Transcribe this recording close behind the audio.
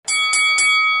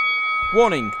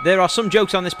Warning, there are some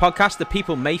jokes on this podcast that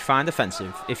people may find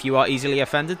offensive. If you are easily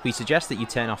offended, we suggest that you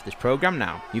turn off this program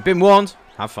now. You've been warned.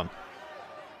 Have fun.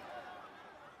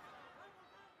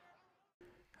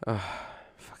 Oh,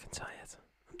 fucking tired.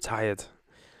 I'm tired.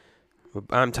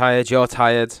 I'm tired, you're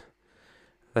tired.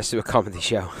 Let's do a comedy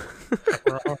show.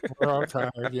 We're all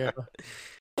tired, yeah.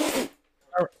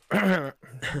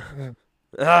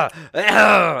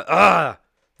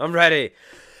 I'm ready.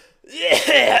 This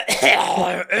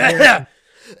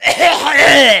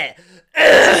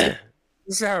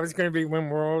is how it's going to be when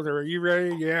we're older. Are you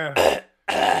ready? Yeah.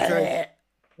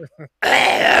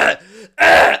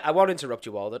 I won't interrupt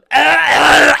you, Walden.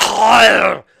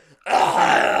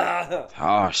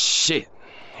 Oh shit.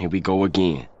 Here we go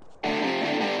again.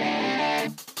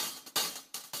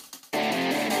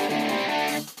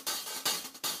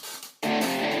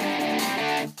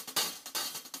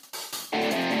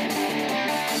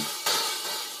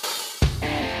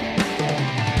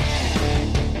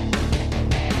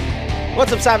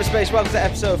 What's up, cyberspace? Welcome to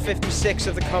episode 56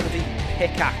 of the comedy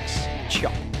Pickaxe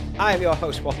Chop. I am your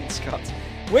host, Walden Scott.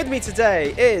 With me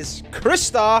today is Chris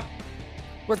Starr.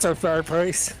 What's up,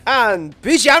 fireplace? And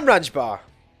Bijan Ranjbar.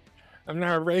 I'm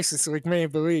not a racist like many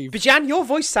believe. Bijan, your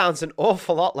voice sounds an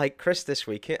awful lot like Chris this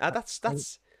week. That's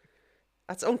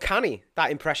uncanny, that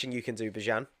impression you can do,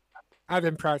 Bijan. I've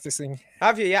been practicing.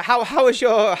 Have you? Yeah. How was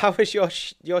your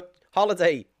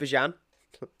holiday, Bijan?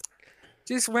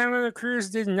 Just went on a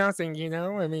cruise, did nothing, you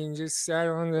know. I mean, just sat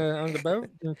on the boat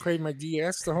and played my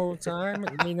DS the whole time.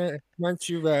 I mean, went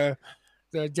to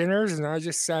the dinners and I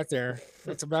just sat there.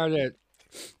 That's about it.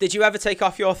 Did you ever take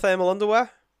off your thermal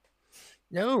underwear?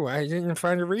 No, I didn't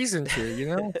find a reason to, you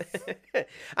know.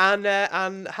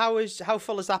 And how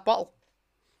full is that bottle?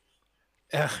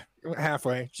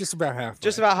 Halfway, just about halfway.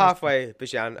 Just about halfway,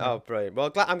 Bijan. Oh, brilliant.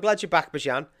 Well, I'm glad you're back,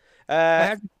 Bijan. I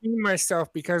had to clean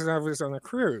myself because I was on a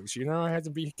cruise, you know. I had to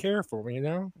be careful, you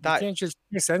know. You can't just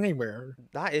miss anywhere.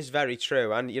 That is very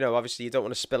true. And, you know, obviously you don't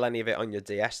want to spill any of it on your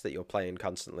DS that you're playing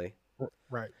constantly.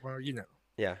 Right. Well, you know.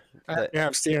 Yeah. I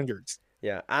have standards.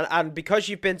 Yeah. And because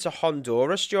you've been to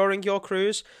Honduras during your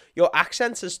cruise, your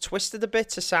accent has twisted a bit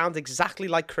to sound exactly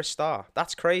like Chris Starr.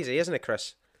 That's crazy, isn't it,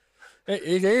 Chris?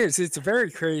 It is. It's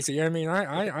very crazy. I mean,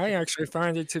 I actually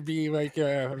find it to be like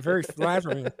very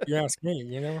flattering, if you ask me,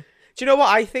 you know. Do you know what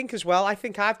I think as well? I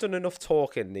think I've done enough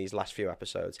talking these last few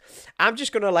episodes. I'm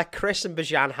just going to let Chris and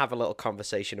Bijan have a little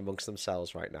conversation amongst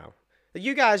themselves right now.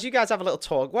 You guys have a little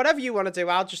talk. Whatever you want to do,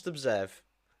 I'll just observe.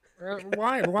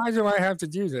 Why do I have to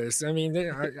do this? I mean,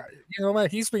 you know what?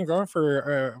 He's been gone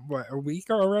for, a week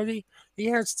already? He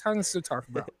has tons to talk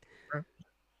about.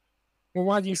 Well,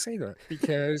 why do you say that?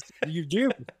 Because you do.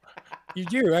 You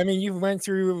do. I mean, you went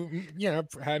through, you know,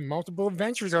 had multiple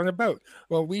adventures on a boat.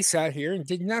 Well, we sat here and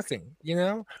did nothing, you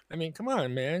know? I mean, come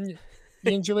on, man.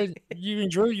 You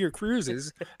enjoyed your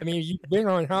cruises. I mean, you've been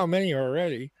on how many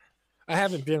already? I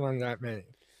haven't been on that many.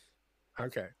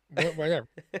 Okay. Whatever.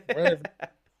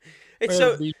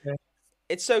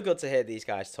 It's so good to hear these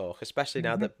guys talk, especially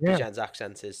now that Bijan's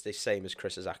accent is the same as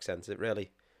Chris's accent. It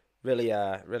really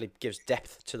gives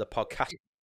depth to the podcast.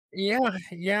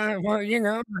 Yeah. Well, you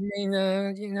know, I mean,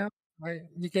 you know,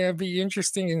 you gotta be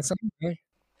interesting in some way.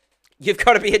 You've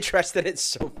got to be interested in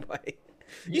some way.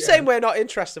 You saying we're not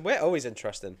interested? We're always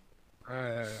interesting.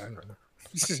 I don't know.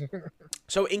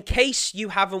 So, in case you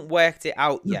haven't worked it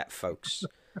out yet, folks,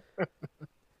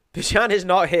 Bijan is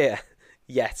not here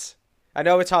yet. I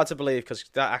know it's hard to believe because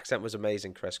that accent was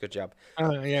amazing, Chris. Good job.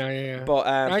 Yeah. But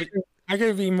I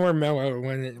gotta be more mellow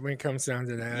when it comes down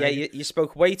to that. Yeah, you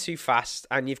spoke way too fast,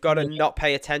 and you've got to not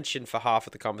pay attention for half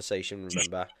of the conversation.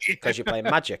 Remember, because you're playing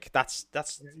Magic. That's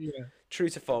true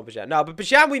to form, Bijan. No, but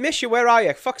Bijan, we miss you. Where are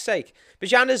you? Fuck's sake.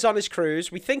 Bijan is on his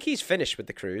cruise. We think he's finished with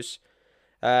the cruise.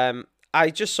 I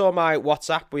just saw my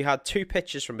WhatsApp. We had 2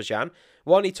 pictures from Bijan.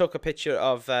 One, he took a picture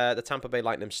of the Tampa Bay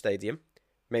Lightning Stadium.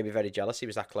 Made me very jealous. He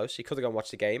was that close. He could have gone watch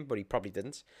the game, but he probably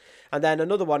didn't. And then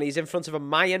another one, he's in front of a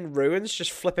Mayan ruins,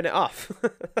 just flipping it off.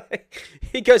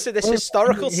 He goes to this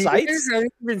historical site. I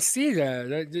didn't even see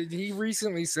that. Did he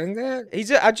recently send that?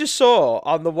 I just saw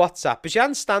on the WhatsApp,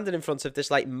 Bijan's standing in front of this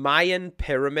like Mayan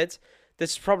pyramid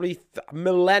that's probably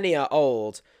millennia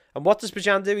old. And what does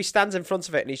Bijan do? He stands in front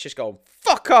of it and he's just going,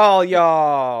 "Fuck all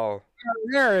y'all." Oh,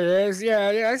 there it is.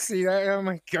 Yeah, I see that. Oh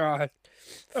my God.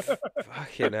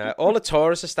 Fucking all the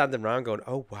tourists are standing around going,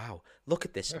 "Oh wow, look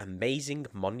at this amazing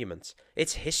monument.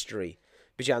 It's history."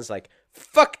 Bijan's like,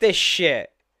 "Fuck this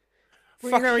shit."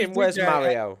 Well, Fucking, where's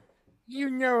Mario? You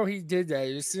know he did that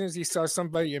as soon as he saw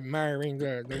somebody admiring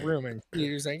the room, and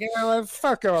he was like, "You know what?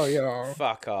 Fuck all y'all."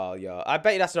 Fuck all, yo. I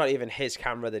bet you that's not even his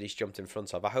camera that he's jumped in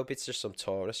front of. I hope it's just some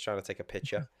tourist trying to take a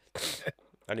picture.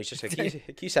 And he's just like, can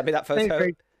you send me that photo?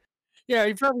 Yeah,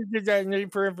 he probably did that, and he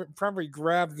probably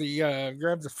grabbed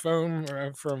the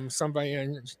phone from somebody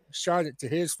and shot it to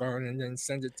his phone, and then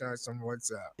sent it to us on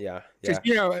WhatsApp. Yeah, Because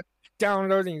yeah.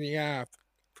 downloading the app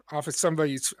off of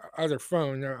somebody's other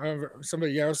phone or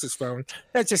somebody else's phone,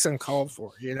 that's just uncalled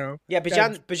for, Yeah,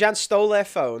 Bajan stole their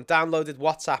phone, downloaded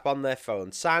WhatsApp on their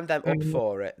phone, signed them up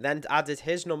for it, then added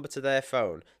his number to their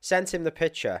phone, sent him the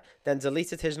picture, then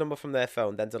deleted his number from their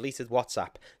phone, then deleted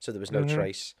WhatsApp, so there was no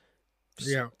trace.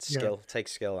 Skill.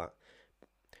 Takes skill, that.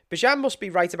 Bajan must be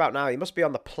right about now. He must be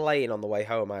on the plane on the way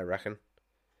home, I reckon.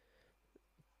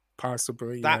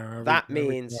 Possibly, That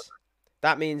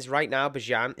means right now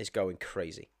Bajan is going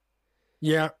crazy.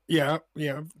 Yeah,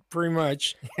 pretty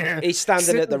much. He's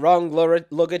standing at the wrong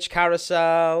luggage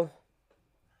carousel.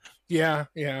 Yeah.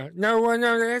 No,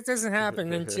 that doesn't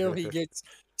happen until he gets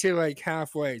to like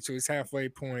halfway, to his halfway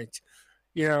point,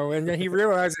 and then he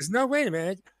realizes, no, wait a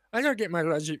minute, I don't get my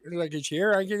luggage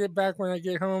here. I get it back when I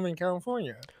get home in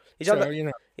California. He's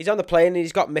on the plane and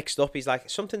he's got mixed up. He's like,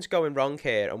 something's going wrong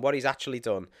here. And what he's actually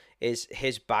done is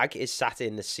his bag is sat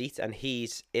in the seat and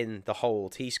he's in the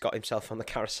hold. He's got himself on the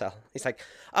carousel. He's like,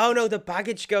 oh no, the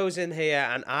baggage goes in here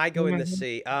and I go in the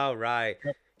seat. Oh, right.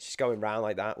 He's just going round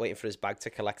like that, waiting for his bag to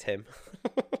collect him.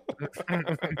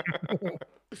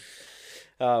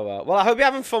 Oh, well, I hope you're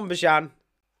having fun, Bajan.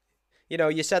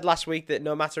 You said last week that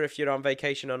no matter if you're on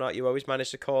vacation or not, you always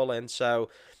manage to call in. So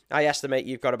I estimate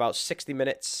you've got about 60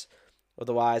 minutes.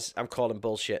 Otherwise, I'm calling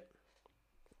bullshit.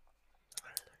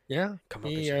 Yeah. Come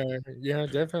on, yeah,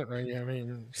 definitely. I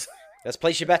mean, let's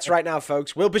place your bets right now,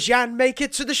 folks. Will Bajan make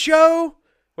it to the show?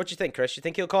 What do you think, Chris? You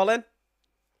think he'll call in?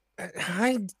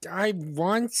 I'm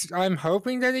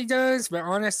hoping that he does, but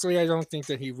honestly, I don't think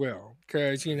that he will.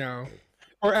 Because,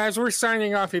 or as we're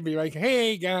signing off, he'd be like,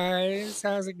 hey, guys,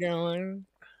 how's it going?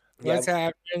 What's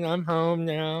happening? I'm home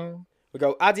now. We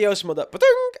go, adios, mother.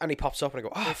 Ba-ding! And he pops up and I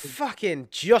go, oh, fucking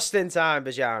just in time,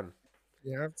 Bajan.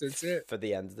 Yeah, that's it. For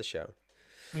the end of the show.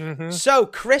 Mm-hmm. So,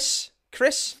 Chris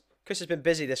has been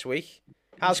busy this week.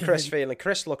 How's Chris feeling?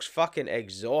 Chris looks fucking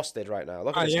exhausted right now.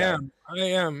 Look at this guy. I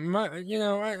am.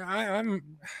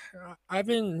 I've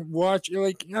been watching,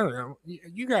 I don't know.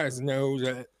 You guys know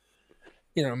that,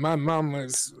 my mom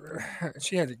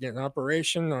she had to get an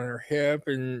operation on her hip,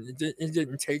 and it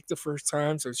didn't take the first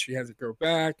time, so she had to go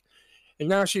back. And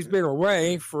now she's been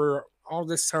away for all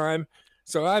this time,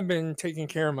 so I've been taking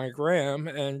care of my gram,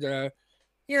 and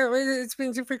it's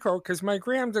been difficult because my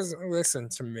gram doesn't listen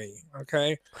to me,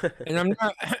 okay? And I'm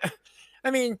not. I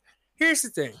mean, here's the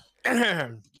thing: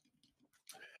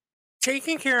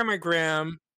 taking care of my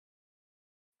gram,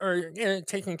 or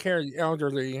taking care of the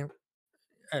elderly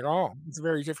at all, it's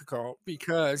very difficult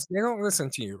because they don't listen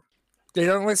to you. They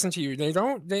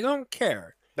don't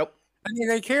care. Nope. I mean,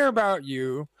 they care about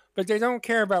you, but they don't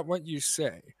care about what you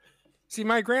say. See,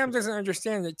 my gram doesn't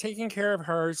understand that taking care of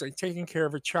her is like taking care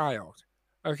of a child.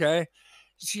 Okay,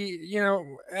 she,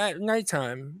 at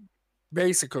nighttime,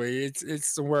 basically,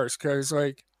 it's the worst because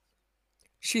like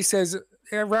she says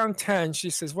around 10, she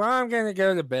says, "Well, I'm gonna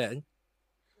go to bed."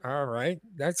 All right,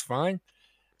 that's fine.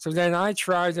 So then I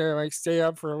try to like stay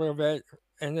up for a little bit,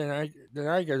 and then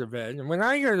I go to bed. And when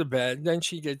I go to bed, then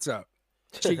she gets up.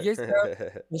 She gets up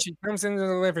and she comes into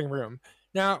the living room.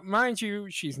 Now, mind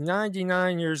you, she's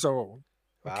 99 years old.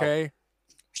 Okay, wow.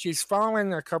 She's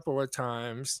fallen a couple of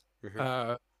times.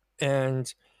 Mm-hmm.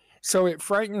 And so it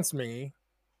frightens me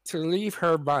to leave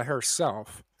her by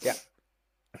herself. Yeah.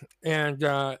 And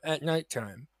at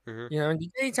nighttime, in the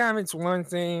daytime it's one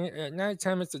thing. At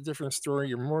nighttime it's a different story.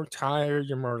 You're more tired.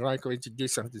 You're more likely to do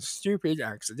something stupid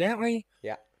accidentally.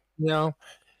 Yeah.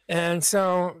 And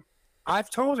so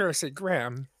I've told her, I said,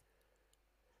 Graham,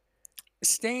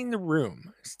 stay in the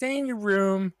room. Stay in your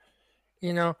room.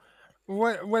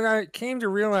 What I came to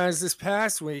realize this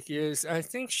past week is I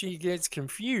think she gets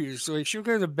confused. Like she'll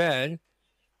go to bed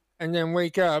and then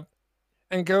wake up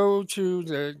and go to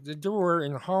the door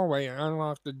in the hallway and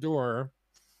unlock the door,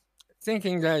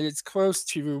 thinking that it's close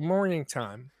to morning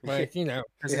time. Like,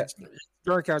 because it's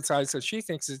dark outside. So she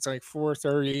thinks it's like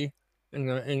 4:30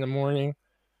 in the morning,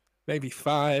 maybe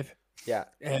 5. Yeah.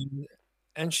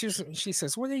 And she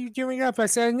says, "What are you doing up?" I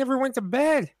said, "I never went to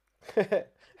bed." I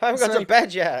haven't gone to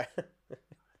bed yet.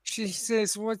 She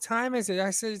says, "What time is it?" I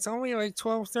said, "It's only like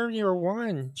 12:30 or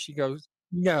 1." She goes,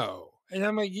 "No." And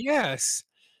I'm like, "Yes."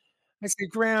 I said,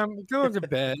 "Graham, go to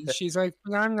bed." She's like,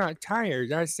 "But I'm not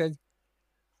tired." I said,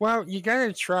 "Well, you got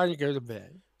to try to go to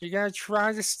bed." You gotta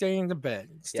try to stay in the bed,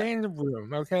 Yeah. stay in the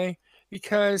room, okay?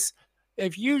 Because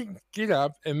if you get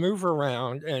up and move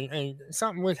around and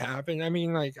something would happen, I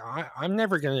mean, like I'm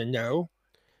never gonna know.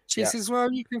 She Yeah. says,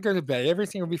 "Well, you can go to bed.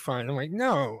 Everything will be fine." I'm like,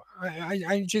 "No,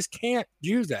 I just can't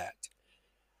do that."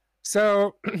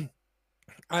 So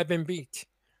I've been beat,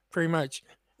 pretty much.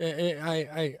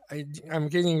 I'm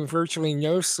getting virtually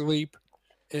no sleep.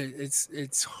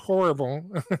 It's horrible.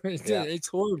 Yeah. It's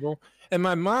horrible. And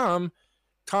my mom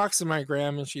talks to my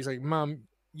grandma, and she's like, "Mom,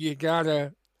 you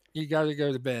gotta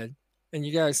go to bed, and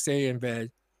you gotta stay in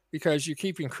bed because you're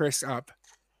keeping Chris up.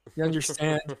 You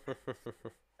understand?"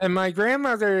 And my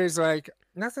grandmother is like,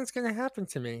 "Nothing's gonna happen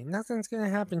to me. Nothing's gonna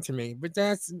happen to me." But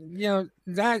that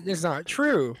is not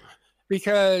true,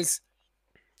 because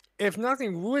if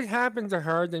nothing would happen to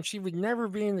her, then she would never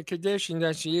be in the condition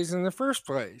that she is in the first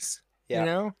place. You Yeah.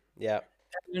 know, Yeah.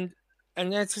 and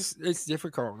and that's just it's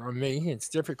difficult on me. It's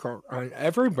difficult on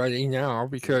everybody now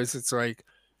because it's like,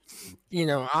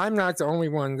 I'm not the only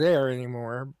one there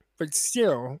anymore. But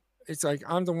still, it's like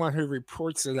I'm the one who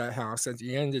reports to that house at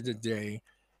the end of the day,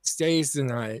 stays the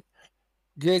night,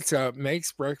 gets up,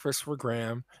 makes breakfast for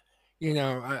Graham.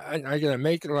 I gotta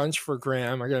make lunch for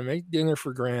Graham. I gotta make dinner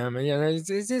for Graham, and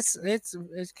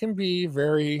it can be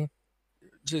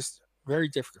just very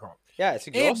difficult. Yeah, it's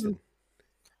And exhausting.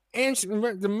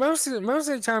 the most of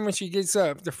the time when she gets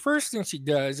up, the first thing she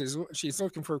does is she's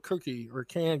looking for a cookie or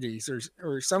candies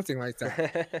or something like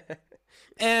that.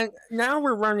 And now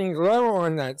we're running low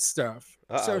on that stuff,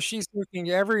 so Uh-oh. she's looking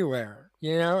everywhere,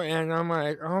 And I'm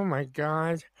like, oh my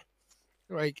god,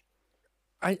 like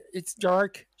it's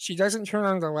dark. She doesn't turn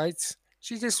on the lights.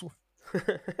 She just,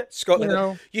 Scott, you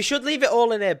know, you should leave it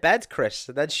all in her bed, Chris.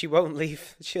 And then she won't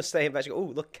leave. She'll stay in bed. She'll go,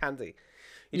 oh, look, candy.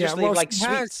 You yeah. just leave Well, like she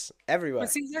has. sweets everywhere.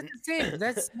 But see, that's the thing.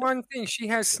 That's one thing. She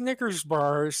has Snickers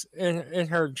bars in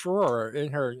her drawer,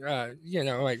 in her,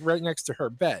 like right next to her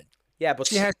bed. Yeah, but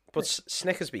She has.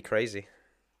 Snickers be crazy.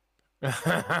 uh,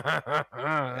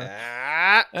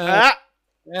 Ah, uh,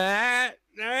 ah,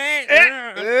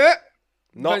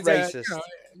 not but racist.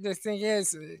 the thing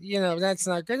is, that's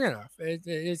not good enough.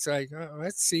 It's like,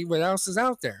 let's see what else is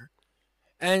out there,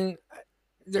 and Yeah.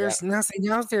 there's nothing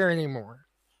out there anymore.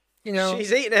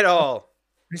 She's eating it all.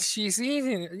 She's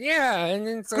eating it. Yeah, and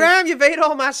it's like, Graham, you've ate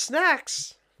all my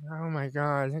snacks. oh my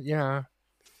god, yeah.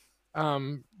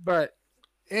 But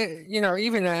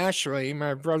even Ashley,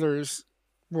 my brother's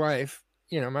wife,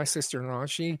 my sister-in-law,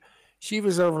 she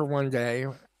was over one day,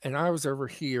 and I was over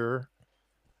here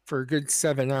for a good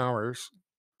 7 hours,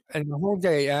 and the whole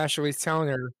day Ashley's telling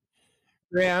her,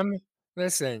 Graham,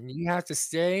 listen, you have to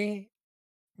stay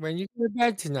when you go to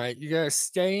bed tonight. You gotta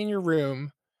stay in your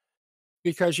room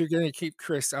because you're gonna keep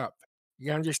Chris up.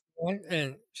 You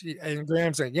understand? And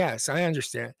Graham's like, yes, I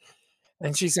understand.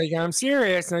 And she's like, I'm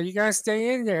serious. No, you gotta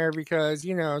stay in there because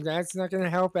that's not gonna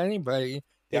help anybody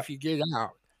Yep. if you get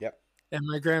out. Yep. And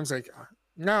my Graham's like,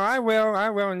 no, I will.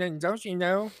 And then don't you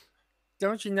know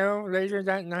later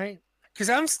that night? Because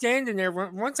I'm standing there.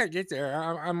 Once I get there,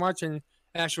 I'm watching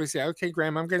Ashley say, okay,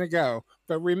 Graham, I'm gonna go.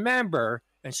 But remember,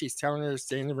 and she's telling her to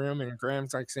stay in the room, and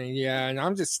Graham's like saying, yeah, and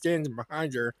I'm just standing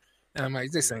behind her. And I'm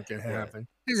like, this ain't gonna happen.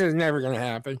 This is never gonna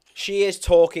happen. She is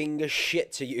talking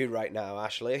shit to you right now,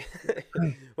 Ashley.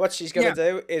 What she's going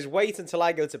to do is wait until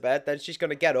I go to bed, then she's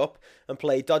going to get up and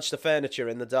play Dodge the Furniture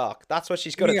in the dark. That's what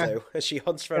she's going to do as she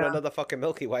hunts for another fucking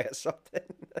Milky Way or something.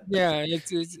 Yeah,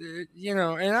 it's and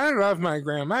I love my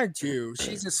grandma too.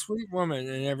 She's a sweet woman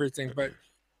and everything, but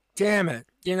damn it,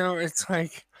 it's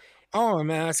like all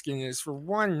I'm asking is for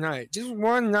one night, just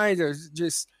one night of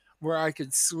just where I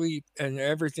could sleep and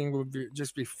everything would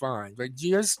just be fine. Like,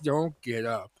 just don't get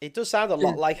up. It does sound a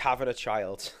lot like having a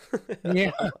child.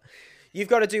 Yeah. You've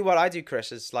got to do what I do,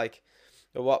 Chris. Is like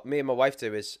what me and my wife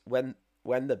do is when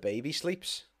the baby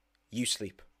sleeps, you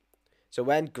sleep. So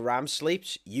when Graham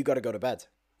sleeps, you got to go to bed.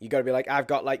 You got to be like, I've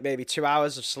got like maybe 2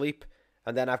 hours of sleep,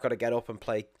 and then I've got to get up and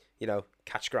play,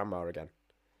 catch grandma again.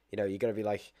 You got to be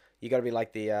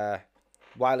like the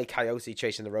Wile E. Coyote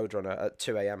chasing the Roadrunner at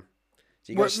 2 a.m.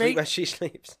 So you got to sleep when she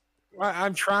sleeps. Well,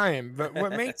 I'm trying, but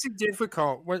what makes it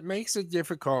difficult? What makes it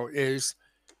difficult is,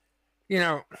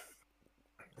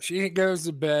 she goes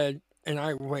to bed and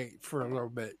I wait for a little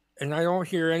bit, and I don't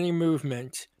hear any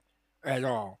movement at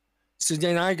all. So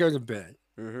then I go to bed,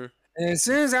 and as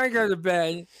soon as I go to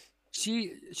bed,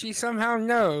 she somehow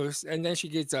knows, and then she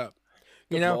gets up.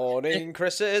 Good morning,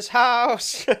 Chris's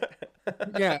house.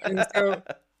 Yeah, and so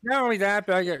not only that,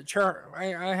 but I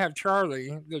have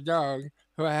Charlie, the dog,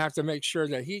 who I have to make sure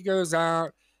that he goes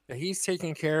out, that he's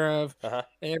taken care of, and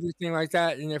everything like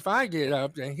that. And if I get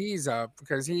up, then he's up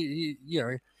because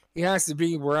He has to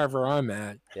be wherever I'm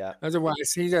at. Yeah.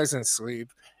 Otherwise, he doesn't sleep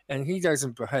and he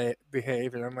doesn't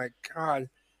behave. And I'm like, God,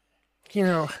 you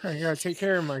know, I gotta take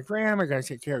care of my Graham. I gotta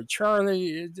take care of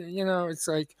Charlie. You know, it's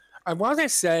like I want to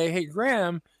say, hey,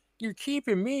 Graham, you're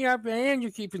keeping me up and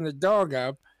you're keeping the dog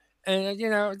up, and you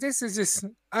know, this is just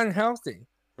unhealthy.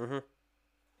 Mm-hmm.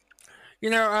 You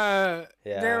know,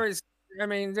 Yeah. there was you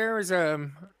know,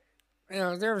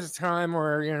 there was a time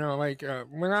where you know, like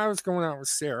when I was going out with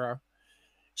Sarah,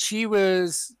 she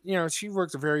was, you know, she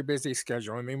worked a very busy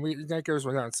schedule. I mean, that goes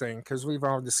without saying because we've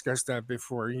all discussed that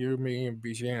before, you, me, and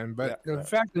Bijan. Yeah. But the Yeah.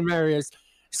 fact of the matter is,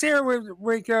 Sarah would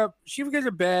wake up, she would go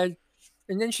to bed,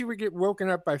 and then she would get woken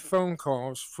up by phone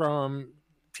calls from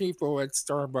people at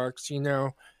Starbucks, you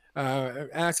know,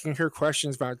 asking her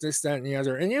questions about this, that, and the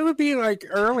other. And it would be like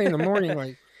early in the morning,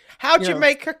 like, How'd you you know,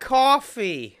 make a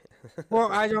coffee?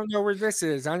 well, I don't know where this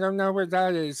is. I don't know where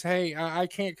that is. Hey, I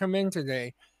can't come in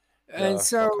today. And No,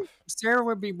 so fuck off. Sarah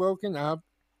would be woken up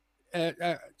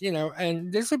you know,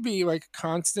 and this would be like a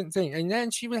constant thing. And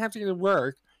then she would have to go to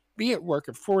work, be at work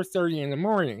at 4:30 in the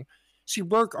morning. She'd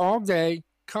work all day,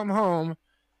 come home,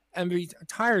 and be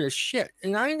tired as shit.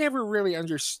 And I never really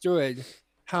understood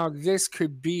how this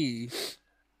could be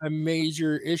a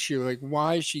major issue. Like,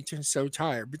 why is she so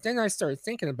tired? But then I started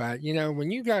thinking about it. You know,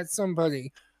 when you got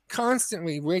somebody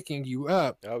constantly waking you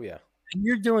up, Oh yeah. and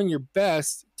you're doing your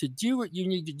best to do what you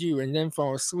need to do and then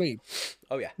fall asleep,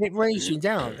 Oh yeah. it weighs you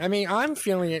down. I mean, I'm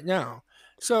feeling it now.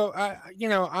 So you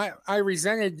know, I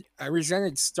resented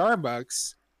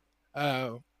Starbucks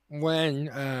uh, when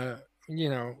you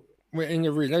know, in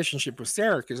the relationship with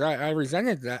Sarah because I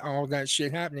resented that all that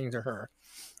shit happening to her.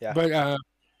 Yeah. But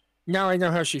now I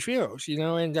know how she feels, you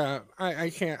know, and I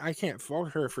can't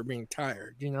fault her for being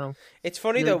tired, you know. It's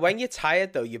funny You're, though, when you're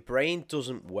tired though, your brain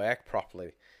doesn't work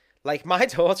properly. Like my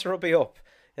daughter will be up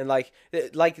and like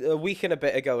a week and a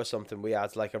bit ago or something, we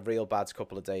had like a real bad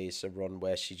couple of days, a run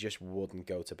where she just wouldn't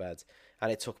go to bed.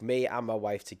 And it took me and my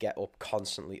wife to get up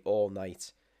constantly all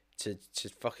night to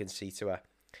fucking see to her.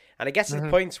 And it gets to the Mhm.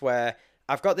 point where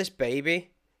I've got this baby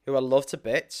who I love to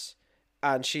bits,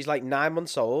 and she's like 9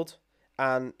 months old,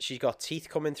 and she's got teeth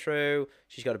coming through,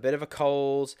 she's got a bit of a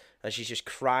cold, and she's just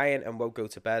crying and won't go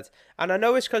to bed. And I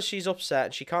know it's because she's upset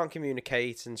and she can't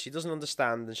communicate and she doesn't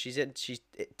understand and she's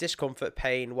discomfort,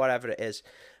 pain, whatever it is.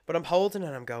 But I'm holding her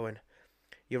and I'm going,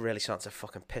 you're really starting to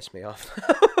fucking piss me off.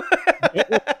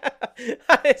 And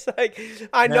it's like,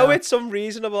 I know Yeah. it's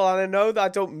unreasonable and I know that I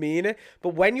don't mean it, but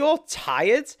when you're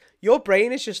tired, your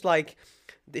brain is just like,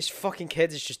 this fucking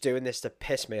kid is just doing this to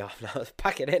piss me off now.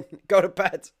 Pack it in, go to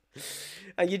bed.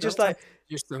 And you're just like, Sometimes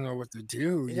you just don't know what to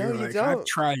do. No, You're you like, I've don't.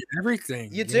 tried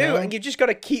everything. You do, know? and you just got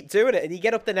to keep doing it. And you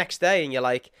get up the next day and you're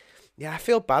like, yeah, I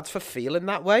feel bad for feeling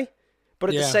that way. But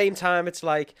at the Yeah. same time, it's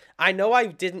like, I know I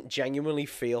didn't genuinely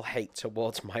feel hate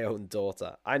towards my own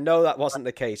daughter. I know that wasn't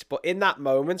the case. But in that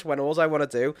moment, when all I want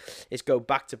to do is go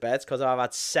back to bed because I've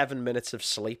had 7 minutes of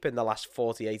sleep in the last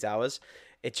 48 hours,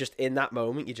 it's just in that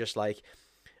moment, you're just like,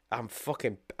 I'm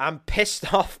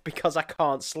pissed off because I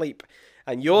can't sleep.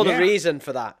 And you're the Yeah. reason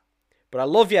for that. But I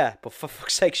love you. But for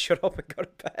fuck's sake, shut up and go to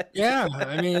bed. Yeah,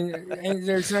 I mean, and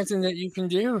there's nothing that you can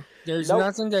do. There's Nope.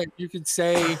 nothing that you could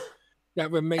say that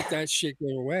would make that shit go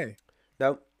away.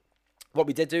 No. What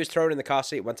we did do is throw her in the car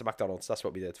seat, went to McDonald's. That's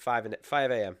what we did. 5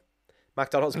 a.m.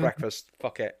 McDonald's Mhm. breakfast.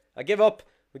 Fuck it. I give up.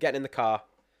 We're getting in the car.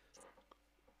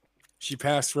 She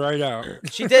passed right out.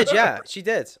 She did, yeah. She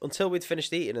did. Until we'd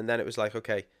finished eating, and then it was like,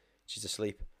 okay, she's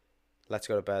asleep. Let's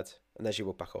go to bed. And then she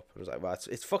woke back up. I was like, well,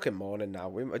 it's fucking morning now.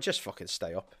 We just fucking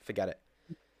stay up. Forget it.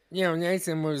 You know,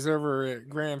 Nathan was over at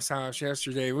Graham's house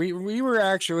yesterday. We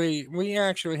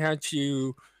actually had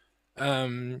to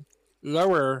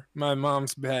lower my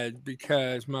mom's bed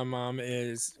because my mom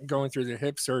is going through the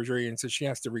hip surgery and so she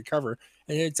has to recover.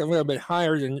 And it's a little bit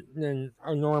higher than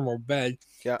a normal bed.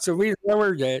 Yeah. So we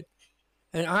lowered it.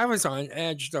 And I was on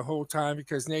edge the whole time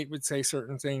because Nate would say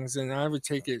certain things and I would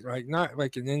take it like not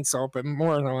like an insult, but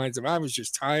more on the lines of I was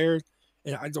just tired.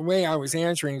 And the way I was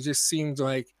answering just seemed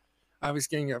like I was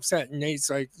getting upset. And Nate's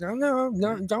like, no,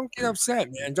 don't get upset,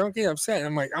 man. Don't get upset. And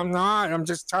I'm like, I'm not. I'm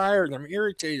just tired. I'm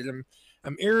irritated.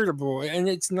 I'm irritable. And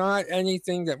it's not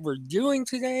anything that we're doing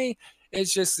today.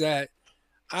 It's just that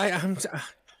I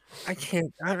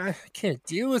can't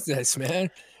deal with this, man.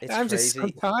 It's I'm crazy. just so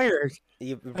tired.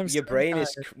 Your brain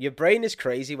is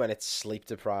crazy when it's sleep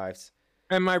deprived.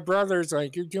 And my brother's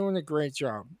like, you're doing a great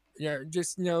job. Yeah,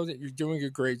 just know that you're doing a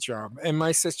great job. And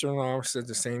my sister-in-law said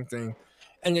the same thing.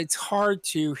 And it's hard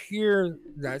to hear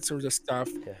that sort of stuff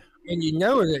Yeah. when you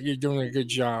know that you're doing a good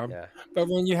job. Yeah. But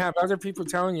when you have other people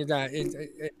telling you that,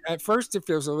 at first it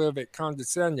feels a little bit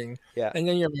condescending, Yeah. and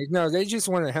then you're like, no, they just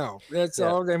want to help. That's Yeah.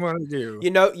 all they want to do.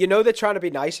 You know they're trying to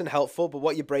be nice and helpful, but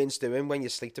what your brain's doing when you're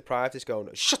sleep deprived is going,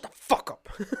 shut the fuck up.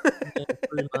 Yeah,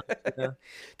 pretty much, yeah.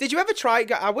 Did you ever try?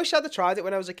 I wish I'd have tried it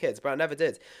when I was a kid, but I never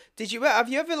did. Have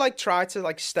you ever like tried to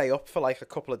like stay up for like a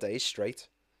couple of days straight,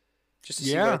 just to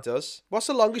see what Yeah. it does? What's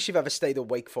the longest you've ever stayed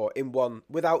awake for in one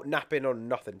without napping or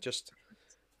nothing? Just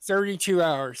 32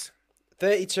 hours.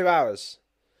 32 hours.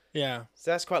 Yeah.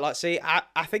 So that's quite like. See,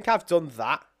 I think I've done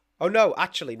that. Oh no,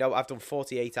 actually no, I've done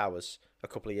 48 hours a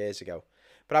couple of years ago.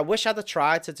 But I wish I'd have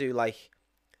tried to do like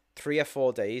 3 or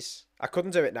 4 days. I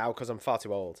couldn't do it now because I'm far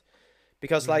too old.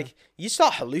 Because like you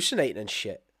start hallucinating and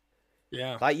shit.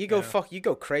 Yeah. Like you go you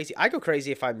go crazy. I go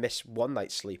crazy if I miss one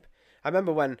night's sleep. I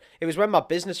remember when my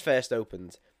business first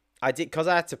opened. I did, because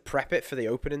I had to prep it for the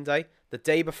opening day. The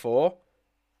day before,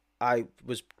 I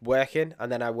was working,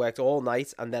 and then I worked all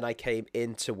night, and then I came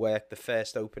into work the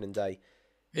first opening day.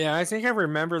 Yeah, I think I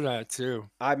remember that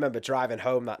too. I remember driving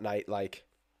home that night like,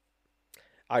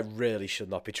 I really should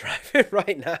not be driving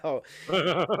right now.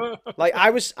 Like I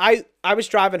was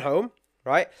driving home,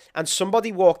 right? And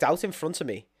somebody walked out in front of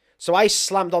me. So I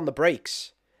slammed on the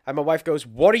brakes. And my wife goes,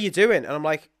 "What are you doing?" And I'm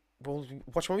like, "Well, what do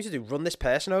you want me to do? Run this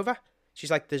person over?"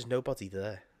 She's like, "There's nobody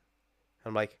there."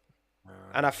 I'm like,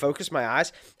 and I focused my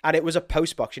eyes, and it was a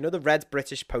post box. You know the red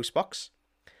British post box?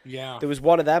 Yeah. There was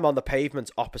one of them on the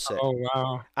pavement opposite. Oh,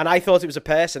 wow. And I thought it was a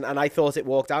person, and I thought it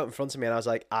walked out in front of me, and I was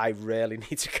like, I really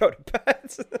need to go to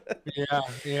bed.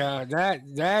 Yeah.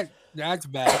 That's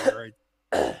bad,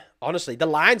 right? Honestly,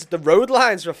 the road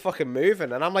lines were fucking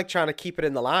moving, and I'm like trying to keep it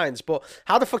in the lines. But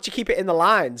how the fuck do you keep it in the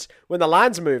lines when the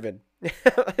line's moving?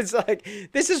 It's like,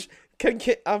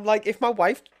 I'm like, if my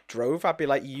wife drove, I'd be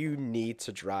like, you need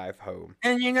to drive home.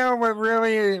 And you know what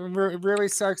really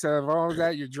sucks out of all of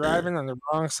that? You're driving on the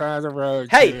wrong side of the road.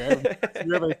 Hey! It's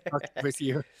really fucking with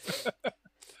you.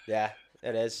 Yeah,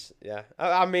 it is. Yeah.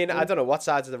 I mean, I don't know what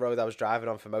sides of the road I was driving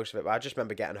on for most of it, but I just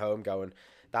remember getting home going,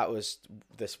 that was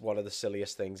one of the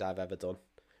silliest things I've ever done.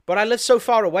 But I lived so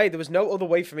far away, there was no other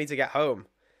way for me to get home.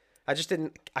 I just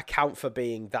didn't account for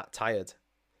being that tired.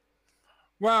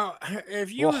 Well,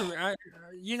 if you,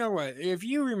 you know what, if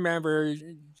you remember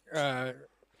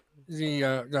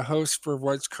the host for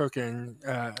What's Cooking,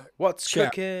 What's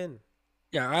Chef. Cooking?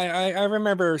 Yeah, I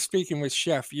remember speaking with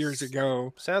Chef years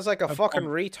ago. Sounds like a fucking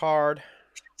retard.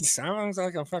 Sounds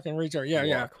like a fucking retard.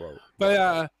 Yeah. Quote.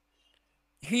 But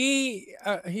he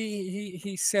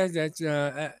said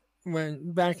that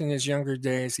when back in his younger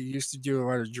days, he used to do a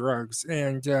lot of drugs,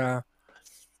 and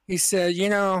he said, you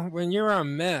know, when you're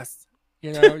on meth,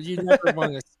 you know, you never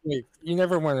want to sleep. You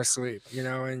never want to sleep, you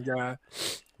know, and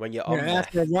when you're on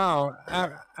meth.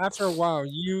 after a while,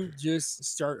 you just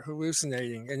start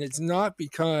hallucinating, and it's not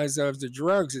because of the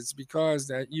drugs; it's because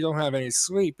that you don't have any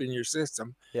sleep in your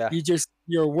system. Yeah,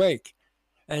 you're awake,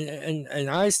 and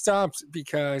I stopped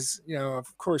because, you know,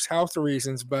 of course, health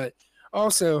reasons, but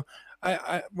also,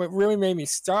 I what really made me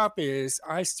stop is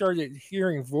I started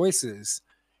hearing voices,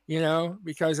 you know,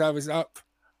 because I was up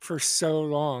for so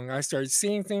long. I started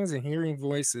seeing things and hearing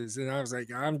voices, and I was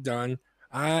like, I'm done.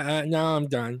 Now I'm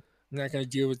done. I'm not going to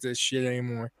deal with this shit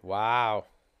anymore. Wow.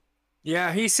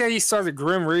 Yeah, he said he saw the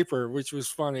Grim Reaper, which was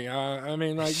funny. I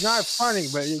mean, like, not funny,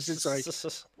 but it's just like,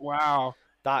 wow.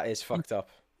 That is fucked up.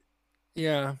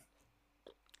 Yeah.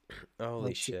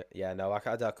 Holy shit. Yeah, no,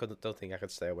 don't think I could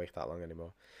stay awake that long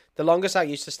anymore. The longest I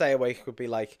used to stay awake would be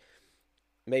like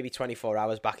maybe 24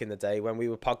 hours back in the day when we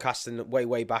were podcasting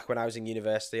way back when I was in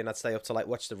university, and I'd stay up to like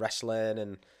watch the wrestling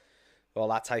and all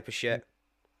that type of shit.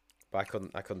 But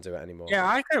I couldn't do it anymore. Yeah,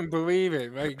 I couldn't believe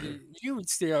it. Like, you would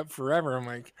stay up forever. I'm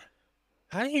like,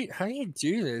 how do you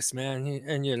do this, man?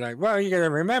 And you're like, well, you got to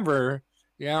remember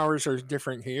the hours are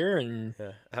different here, and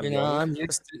you know, I'm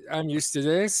used to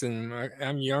this, and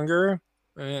I'm younger.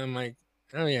 And I'm like,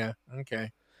 oh yeah,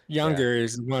 okay. Younger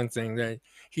is one thing that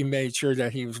he made sure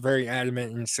that he was very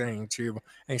adamant in saying too,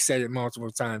 and he said it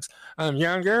multiple times. I'm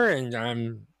younger, and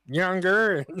I'm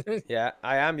younger. Yeah,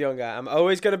 I am younger. I'm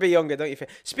always going to be younger, don't you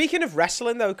think? Speaking of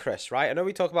wrestling, though, Chris, right? I know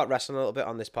we talk about wrestling a little bit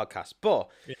on this podcast, but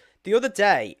the other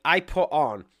day I put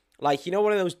on, like, you know,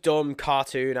 one of those dumb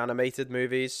cartoon animated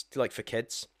movies, like, for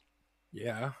kids?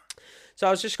 Yeah. So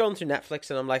I was just going through Netflix,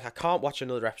 and I'm like, I can't watch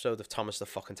another episode of Thomas the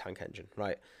fucking Tank Engine,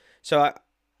 right? So I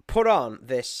put on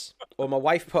this, or my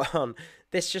wife put on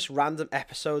this just random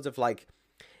episode of, like,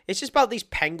 it's just about these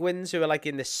penguins who are, like,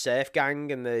 in this surf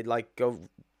gang, and they, like, go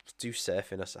do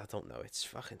surfing. I don't know. It's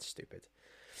fucking stupid.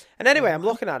 And anyway, I'm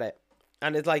looking at it,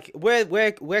 and it's like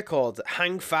we're called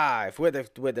Hang Five. We're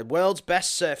the world's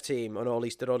best surf team on all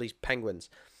these penguins,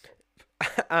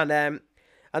 and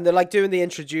they're like doing the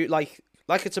introduce like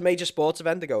it's a major sports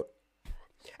event. They go,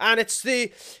 and it's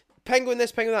the penguin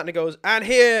this, penguin that, and it goes, and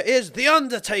here is the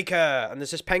Undertaker, and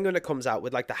there's this penguin that comes out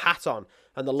with like the hat on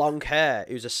and the long hair,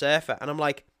 who's a surfer, and I'm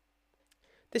like,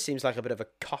 this seems like a bit of a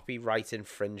copyright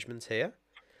infringement here.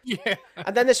 Yeah.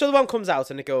 And then this other one comes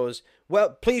out and it goes,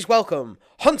 well, please welcome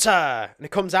Hunter. And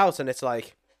it comes out and it's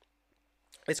like,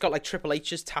 it's got like Triple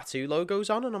H's tattoo logos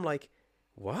on. And I'm like,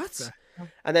 what?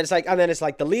 And then it's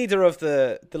like the leader of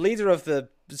the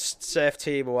surf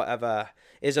team or whatever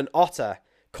is an otter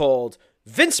called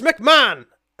Vince McMahon.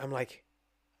 I'm like,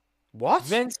 what?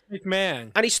 Vince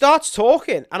McMahon. And he starts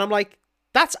talking and I'm like,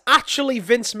 that's actually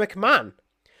Vince McMahon.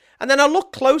 And then I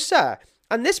look closer,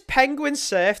 and this penguin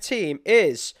surf team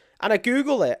is, and I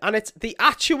Google it, and it's the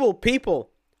actual people.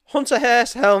 Hunter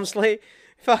Hearst Helmsley,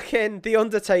 fucking The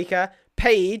Undertaker,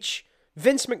 Paige,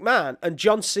 Vince McMahon, and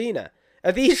John Cena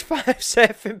are these 5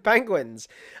 surfing penguins.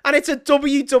 And it's a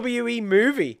WWE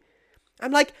movie.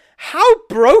 I'm like, how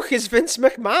broke is Vince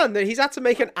McMahon that he's had to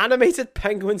make an animated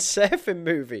penguin surfing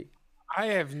movie? I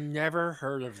have never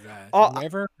heard of that.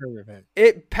 Never heard of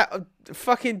it.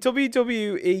 Fucking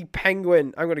WWE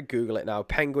penguin. I'm gonna Google it now.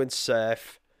 Penguin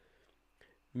surf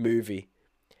movie,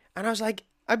 and I was like,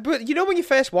 but you know when you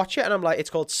first watch it, and I'm like, it's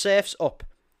called Surfs Up,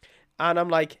 and I'm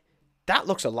like, that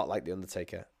looks a lot like The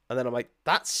Undertaker, and then I'm like,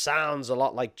 that sounds a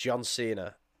lot like John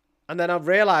Cena, and then I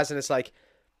realized, and it's like,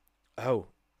 oh,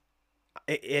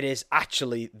 it is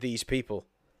actually these people,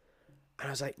 and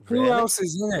I was like, really? Who else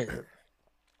is in it?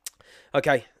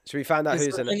 Okay, so we found out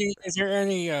who's in it. Is there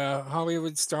any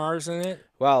Hollywood stars in it?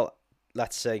 Well,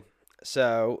 let's see.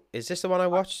 So, is this the one I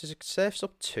watched? Is it Surfs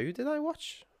Up 2 did I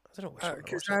watch? I don't know which one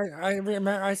Because I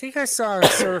remember, I think I saw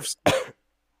Surfs.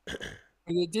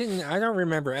 It didn't. I don't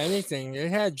remember anything. It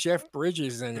had Jeff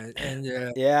Bridges in it,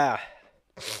 and yeah.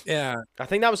 I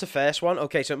think that was the first one.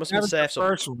 Okay, so it must be Surfs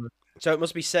Up. So it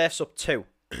must be Surfs Up 2.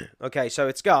 Okay, so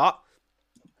it's got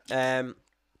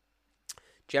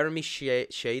Jeremy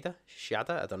Shader, I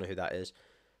don't know who that is.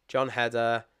 John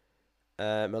Heder,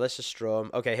 Melissa Strom.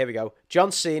 Okay, here we go.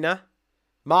 John Cena,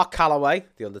 Mark Calloway,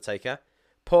 The Undertaker,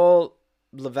 Paul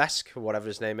Levesque, or whatever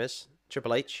his name is,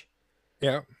 Triple H.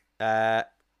 Yeah.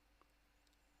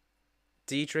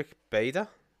 Diedrich Bader.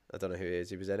 I don't know who he is.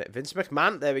 He was in it. Vince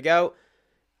McMahon. There we go.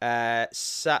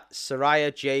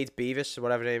 Saraya Jade Beavis, or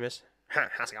whatever her name is.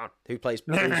 How's it going? Who plays?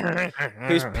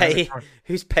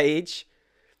 Who's Paige?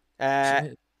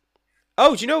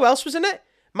 Oh, do you know who else was in it?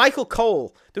 Michael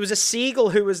Cole. There was a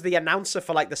seagull who was the announcer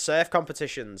for like the surf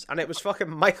competitions, and it was fucking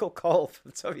Michael Cole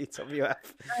from WWF.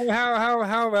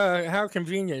 How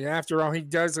convenient. After all, he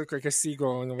does look like a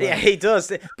seagull in the water. Yeah, he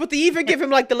does. But they even give him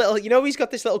like the little, he's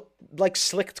got this little like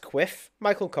slicked quiff,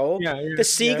 Michael Cole. Yeah, the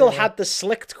seagull had the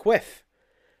slicked quiff.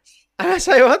 And I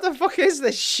say, what the fuck is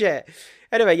this shit?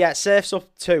 Anyway, yeah, Surfs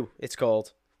Up 2, it's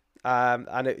called. And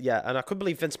I couldn't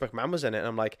believe Vince McMahon was in it, and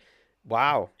I'm like,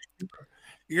 wow.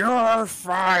 You're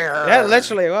fired. Yeah,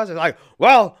 literally it was. It's like,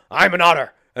 well, I'm an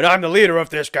otter, and I'm the leader of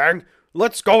this gang.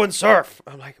 Let's go and surf.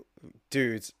 I'm like,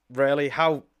 dude, really?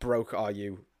 How broke are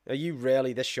you? Are you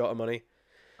really this short of money?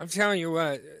 I'm telling you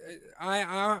what,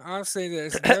 I'll say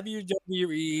this: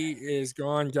 WWE is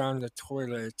gone down the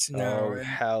toilet now. Oh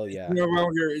hell yeah!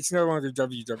 It's no longer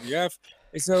WWF.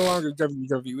 It's no longer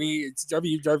WWE. It's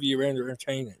WW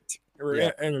Entertainment.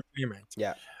 Entertainment.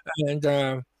 Yeah.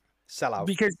 And sell out.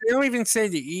 Because they don't even say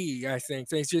the E, I think.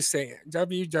 They just say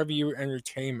WW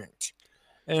Entertainment.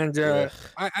 And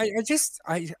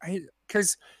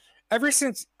because ever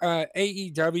since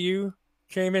AEW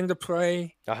came into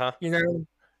play,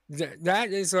 that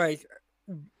is like,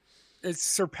 it's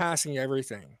surpassing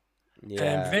everything. Yeah.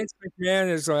 And Vince McMahon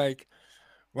is like,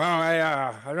 well,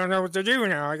 I don't know what to do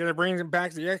now. I got to bring them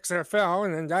back to the XFL,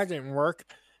 and then that didn't work.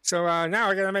 So now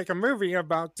I got to make a movie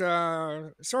about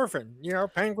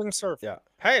surfing, penguin surf. Yeah.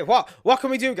 Hey, what can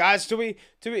we do, guys? Do we?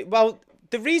 Well,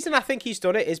 the reason I think he's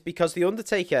done it is because The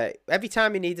Undertaker, every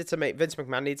time Vince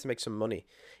McMahon needed to make some money,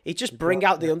 he'd just bring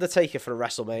out The Undertaker for a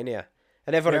WrestleMania,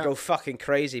 and everyone would go fucking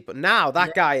crazy. But now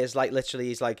that guy is like, literally,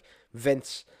 he's like,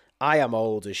 Vince, I am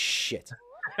old as shit.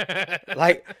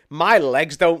 Like, my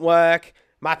legs don't work.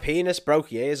 My penis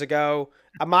broke years ago.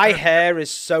 And my hair is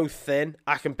so thin,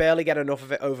 I can barely get enough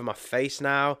of it over my face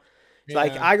now. It's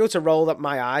like, I go to roll up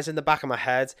my eyes in the back of my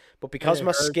head, but because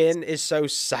my skin is so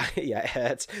saggy, it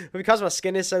hurts. But because my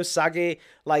skin is so saggy,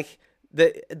 like,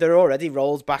 they're already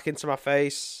rolled back into my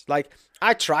face. Like,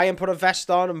 I try and put a vest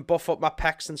on and buff up my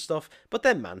pecs and stuff, but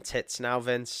they're man tits now,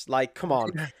 Vince. Like, come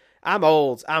on. I'm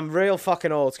old. I'm real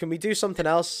fucking old. Can we do something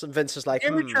else? And Vince is like, You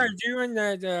ever try doing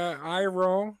that eye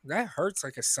roll? That hurts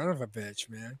like a son of a bitch,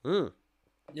 man.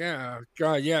 Yeah,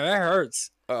 God, yeah, that hurts.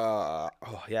 Oh,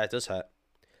 yeah, it does hurt.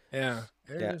 Yeah,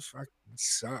 it just fucking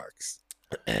sucks.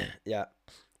 Yeah.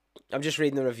 I'm just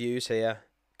reading the reviews here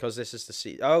because this is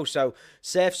the Oh, so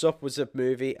Surf's Up was a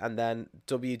movie, and then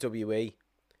WWE,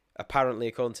 apparently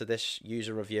according to this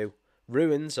user review,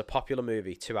 ruins a popular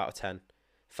movie. 2 out of 10,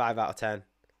 5 out of 10.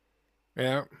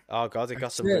 Yeah. Oh god, it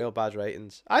got some real bad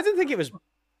ratings. I didn't think it was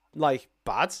like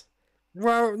bad.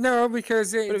 Well, no,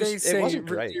 because they it say wasn't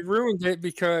great. they ruined it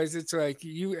because it's like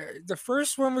the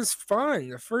first one was fun.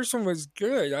 The first one was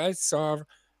good. I saw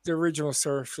the original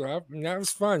Surf's Up, and that was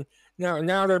fun.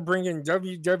 Now they're bringing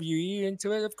WWE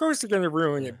into it. Of course, they're going to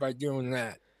ruin it by doing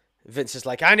that. Vince is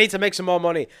like, I need to make some more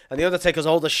money, and the Undertaker's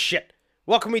old as shit.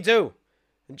 What can we do?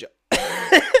 And,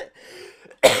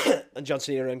 and John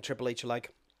Cena and Triple H are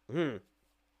like,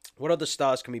 what other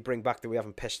stars can we bring back that we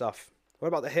haven't pissed off? What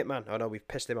about the Hitman? Oh no, we've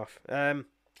pissed him off.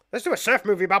 Let's do a surf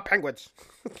movie about penguins.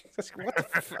 What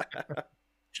the fuck?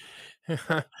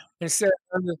 Instead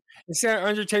of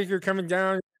Undertaker coming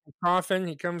down in the coffin,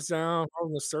 he comes down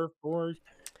on the surfboard.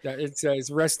 It says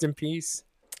 "Rest in peace."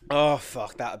 Oh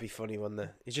fuck, that'd be funny, wouldn't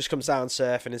it? He just comes down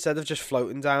surfing instead of just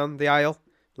floating down the aisle.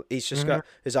 He's just got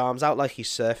his arms out like he's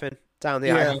surfing down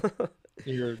the aisle.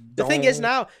 The thing is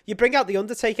now, you bring out the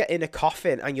Undertaker in a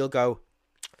coffin, and you'll go,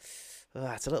 oh,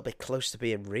 that's a little bit close to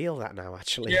being real. That now,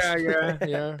 actually.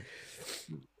 Yeah.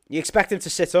 You expect him to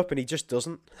sit up, and he just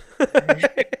doesn't.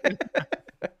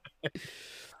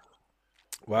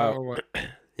 Wow. Oh,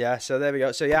 Yeah, so there we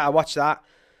go. So yeah, I watched that.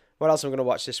 What else am I going to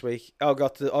watch this week? Oh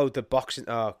god, the boxing.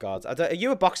 Oh god, are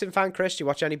you a boxing fan, Chris? Do you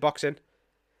watch any boxing?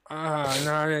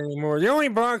 Not anymore. The only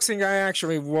boxing I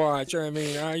actually watch, I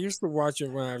mean, I used to watch it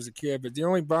when I was a kid, but the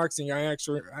only boxing I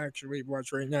actually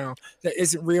watch right now that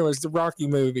isn't real is the Rocky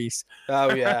movies.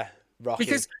 Oh yeah, Rocky.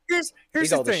 Because here's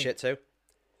He's the all thing. this shit too.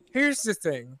 Here's the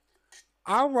thing.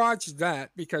 I'll watch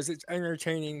that because it's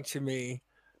entertaining to me.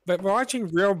 But watching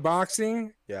real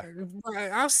boxing,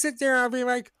 I'll sit there and I'll be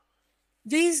like,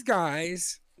 these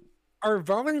guys are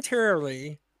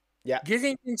voluntarily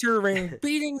getting into a ring,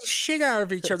 beating the shit out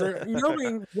of each other,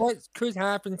 knowing what could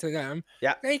happen to them.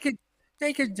 Yeah. They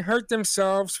could hurt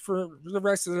themselves for the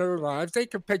rest of their lives. They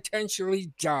could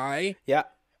potentially die. Yeah.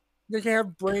 They can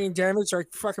have brain damage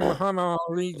like fucking Muhammad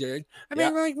Ali did. I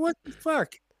mean, like, what the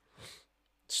fuck?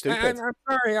 Stupid. I'm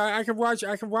sorry. I could watch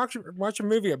a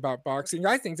movie about boxing.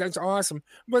 I think that's awesome,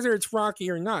 whether it's Rocky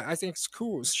or not. I think it's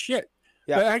cool as shit.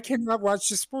 Yeah. But I cannot watch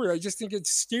the sport. I just think it's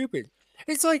stupid.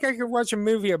 It's like I could watch a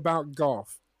movie about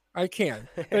golf. I can,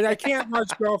 but I can't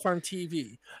watch golf on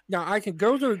TV. Now I can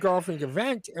go to a golfing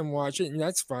event and watch it, and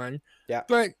that's fun. Yeah.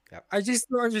 But I just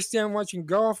don't understand watching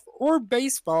golf or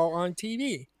baseball on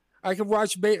TV. I could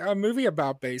watch a movie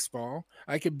about baseball.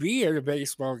 I could be at a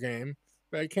baseball game.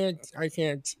 But I can't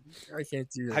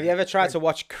do that. Have you ever tried to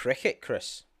watch cricket,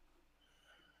 Chris?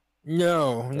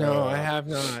 No, I have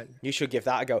not. You should give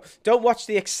that a go. Don't watch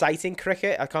the exciting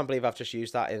cricket. I can't believe I've just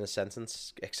used that in a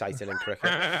sentence. Exciting in cricket.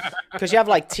 Because you have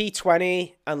like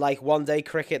T20 and like one-day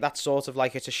cricket. That's sort of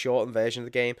like it's a shortened version of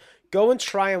the game. Go and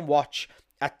try and watch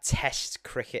a test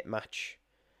cricket match.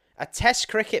 A test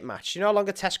cricket match. You know how long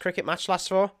a test cricket match lasts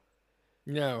for?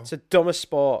 No. It's the dumbest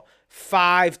sport.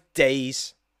 5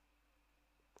 days.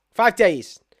 5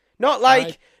 days. Not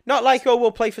like, oh,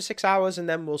 we'll play for 6 hours and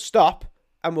then we'll stop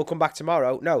and we'll come back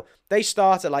tomorrow. No, they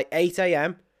start at like 8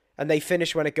 a.m. and they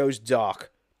finish when it goes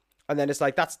dark. And then it's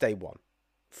like, that's day 1.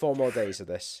 4 more days of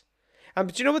this.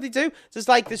 And do you know what they do?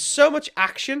 There's so much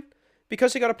action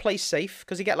because they got to play safe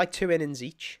because you get like 2 innings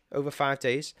each over 5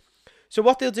 days. So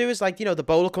what they'll do is like, the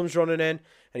bowler comes running in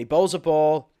and he bowls a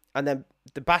ball and then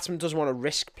the batsman doesn't want to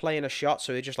risk playing a shot.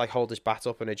 So he just like hold his bat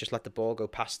up and he just let the ball go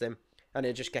past him. And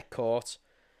he'll just get caught.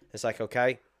 It's like,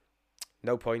 okay,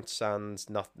 no points and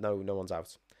no one's out.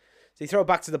 So you throw it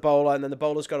back to the bowler and then the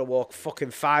bowler's got to walk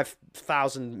fucking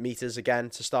 5,000 meters again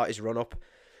to start his run up.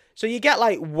 So you get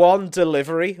like one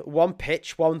delivery, one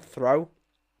pitch, one throw.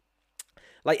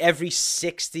 Like every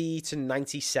 60 to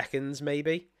 90 seconds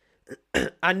maybe.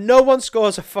 And no one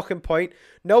scores a fucking point.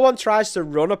 No one tries to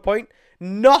run a point.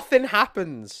 Nothing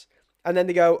happens. And then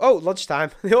they go, oh,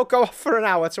 lunchtime. They all go off for an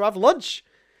hour to have lunch.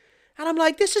 And I'm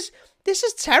like, this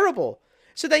is terrible.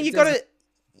 So then you've got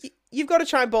to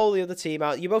try and bowl the other team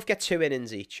out. You both get 2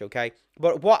 innings each, okay?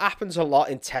 But what happens a lot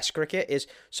in Test cricket is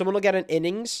someone will get an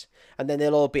innings and then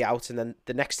they'll all be out and then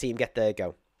the next team get their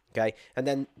go, okay? And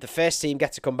then the first team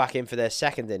get to come back in for their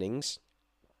second innings.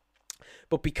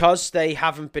 But because they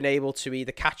haven't been able to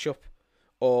either catch up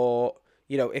or,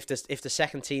 you know, if the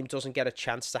second team doesn't get a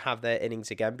chance to have their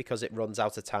innings again because it runs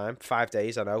out of time, 5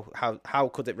 days, I know, how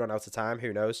could it run out of time?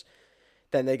 Who knows?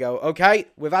 Then they go, okay,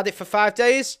 we've had it for 5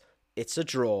 days, it's a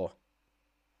draw.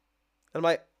 And I'm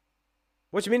like,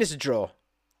 what do you mean it's a draw?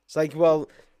 It's like, well,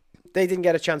 they didn't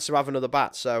get a chance to have another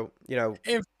bat, so, you know.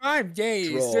 In 5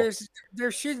 days,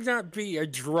 there should not be a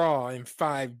draw in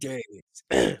 5 days.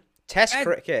 Test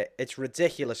cricket, it's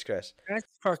ridiculous, Chris. That's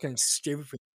fucking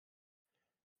stupid.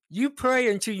 You play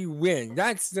until you win.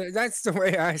 That's the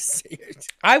way I see it.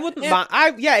 I wouldn't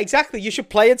mind. Yeah, exactly. You should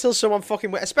play until someone fucking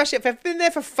wins. Especially if I've been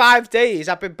there for 5 days.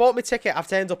 I've bought my ticket. I've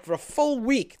turned up for a full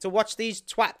week to watch these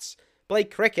twats play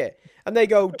cricket. And they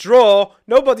go, draw,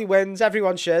 nobody wins,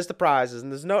 everyone shares the prizes.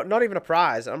 And there's not even a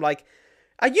prize. And I'm like,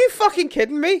 are you fucking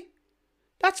kidding me?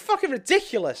 That's fucking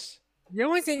ridiculous. The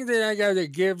only thing that I gotta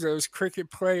give those cricket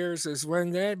players is when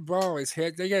that ball is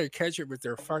hit, they gotta catch it with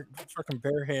their fucking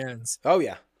bare hands. Oh,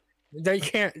 yeah. They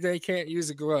can't use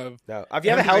a glove. No. Have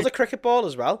you ever held a cricket ball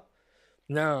as well?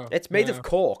 No. It's made of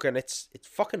cork and it's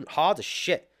fucking hard as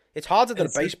shit. It's harder than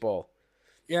a baseball.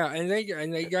 Yeah, and they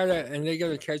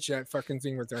gotta catch that fucking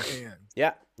thing with their hand.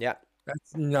 Yeah, yeah.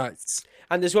 That's nuts.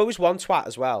 And there's always one twat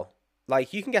as well.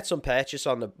 Like, you can get some purchase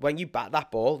on when you bat that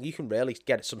ball, you can really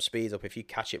get some speed up if you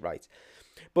catch it right.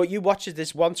 But you watch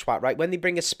this one twat, right? When they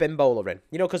bring a spin bowler in,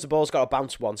 you know, because the ball's got to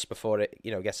bounce once before it,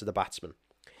 you know, gets to the batsman.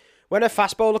 When a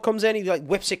fast bowler comes in, he like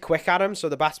whips it quick at him, so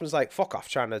the batsman's like, fuck off,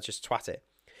 trying to just twat it.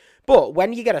 But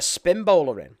when you get a spin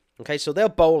bowler in, okay, so they'll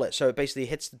bowl it, so it basically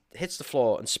hits the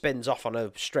floor and spins off on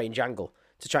a strange angle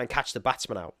to try and catch the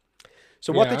batsman out.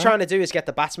 So what they're trying to do is get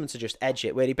the batsman to just edge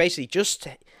it, where he basically just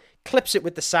clips it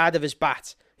with the side of his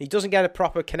bat. He doesn't get a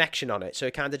proper connection on it, so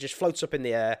it kind of just floats up in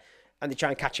the air, and they try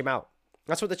and catch him out.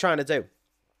 That's what they're trying to do.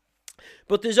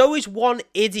 But there's always one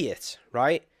idiot,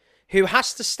 right, who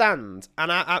has to stand,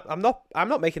 and I'm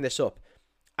not making this up.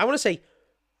 I want to say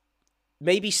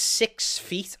maybe 6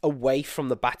 feet away from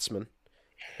the batsman,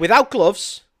 without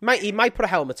gloves. He might put a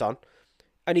helmet on,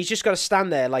 and he's just got to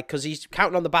stand there, like, because he's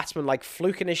counting on the batsman, like,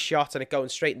 fluking his shot and it going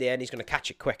straight in the air, and he's going to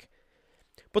catch it quick.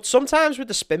 But sometimes with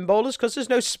the spin bowlers, because there's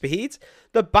no speed,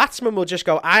 the batsman will just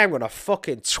go, I am going to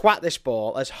fucking twat this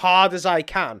ball as hard as I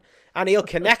can, and he'll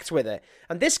connect with it.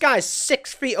 And this guy's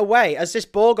 6 feet away as this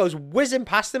ball goes whizzing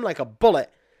past him like a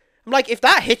bullet. I'm like, if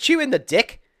that hits you in the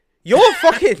dick, you're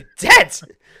fucking dead.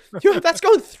 That's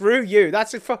going through you.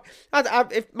 That's if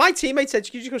my teammate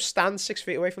said, you just go stand 6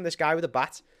 feet away from this guy with a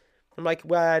bat. I'm like,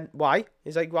 why?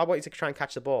 He's like, well, I want you to try and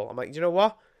catch the ball. I'm like, do you know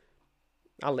what?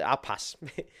 I'll pass.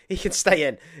 He can stay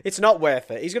in. It's not worth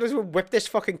it. He's going to whip this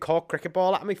fucking cork cricket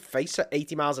ball at my face at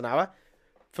 80 miles an hour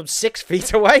from 6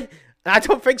 feet away. I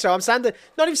don't think so. I'm standing,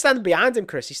 not even standing behind him,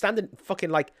 Chris. He's standing fucking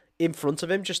like in front of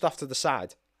him, just off to the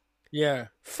side. Yeah.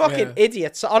 Fucking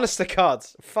idiots. Honest to God.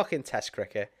 Fucking test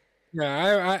cricket.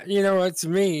 Yeah, you know what? To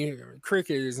me,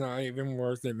 cricket is not even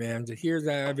worth it, man. To hear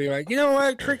that, I'd be like, you know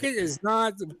what? Cricket is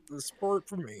not the sport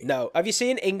for me. No. Have you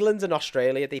seen England and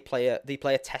Australia? They play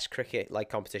a test cricket like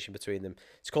competition between them.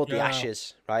 It's called the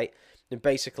Ashes, right? And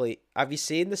basically, have you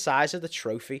seen the size of the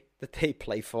trophy that they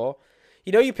play for?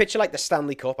 You know, you picture like the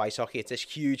Stanley Cup ice hockey. It's this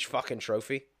huge fucking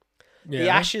trophy. Yeah. The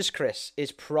Ashes, Chris,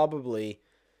 is probably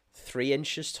 3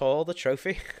 inches tall, the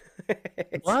trophy.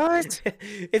 What?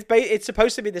 It's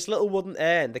supposed to be this little wooden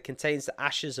urn that contains the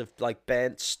ashes of like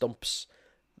burnt stumps,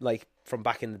 like from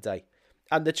back in the day.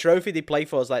 And the trophy they play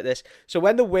for is like this. So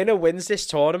when the winner wins this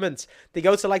tournament, they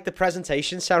go to like the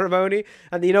presentation ceremony,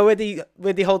 and you know where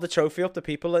they hold the trophy up to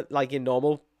people like in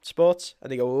normal sports,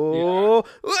 and they go, oh,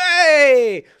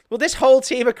 way! Well, this whole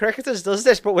team of cricketers does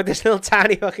this, but with this little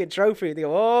tiny fucking trophy. They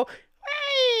go, oh,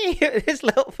 way! This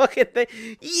little fucking thing,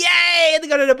 yay! And they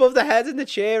got it above their heads and the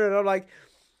cheer, and I'm like,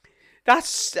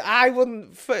 I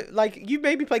wouldn't, like, you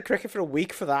made me play cricket for a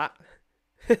week for that.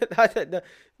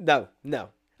 No.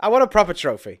 I want a proper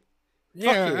trophy.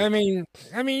 Yeah, I mean,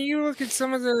 you look at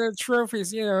some of the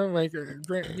trophies, you know, like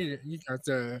you got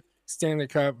the Stanley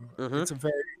Cup. Mm-hmm. It's a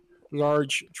very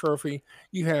large trophy.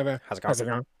 You have a how's it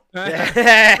going?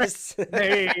 Yes.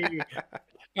 Hey.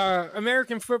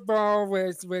 American football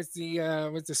with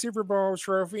the Super Bowl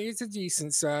trophy. It's a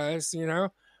decent size, you know.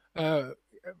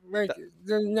 Like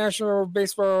the National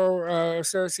Baseball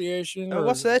Association. Oh,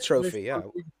 what's their trophy? Yeah.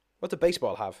 What do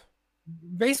baseball have?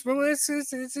 Baseball, it's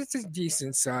a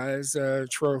decent size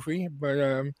trophy,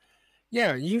 but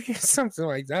yeah, you get something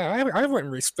like that. I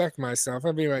wouldn't respect myself.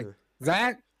 I'd be like,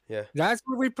 that's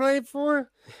what we played for.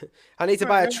 I need to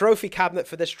buy a trophy cabinet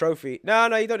for this trophy. No,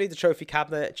 you don't need the trophy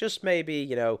cabinet. Just maybe,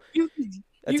 you know,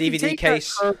 a DVD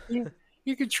case.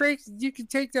 You could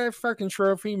take that fucking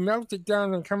trophy, melt it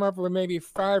down, and come up with maybe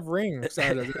 5 rings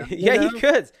out of it. You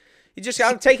could. You just,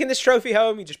 I'm taking this trophy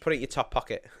home. You just put it in your top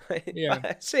pocket.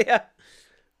 Yeah. See ya.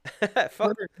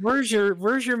 Where's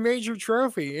your major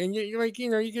trophy? And you like,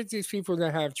 you get these people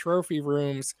that have trophy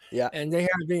rooms, Yeah. and they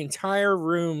have the entire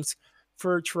rooms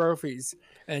for trophies,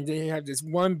 and they have this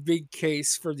one big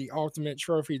case for the ultimate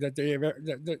trophy that they have,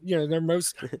 their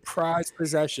most prized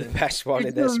possession. The best one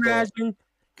in Could you this sport. imagine?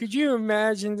 Could you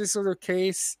imagine this little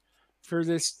case for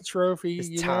this trophy? It's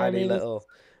You know what I tiny mean? little.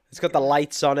 It's got the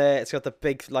lights on it. It's got the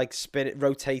big like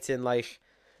rotating like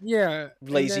Yeah,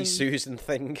 lazy Susan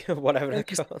thing, or whatever they're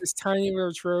just called. this tiny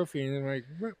little trophy, and I'm like,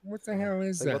 what the hell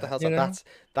is Like, that? what the hell's you that? know?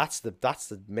 That's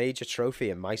the major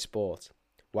trophy in my sport.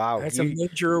 Wow, That's a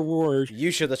major award. you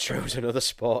should have chose another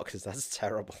sport because that's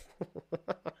terrible.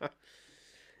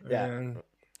 Yeah, Man.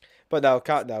 but no,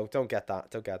 don't get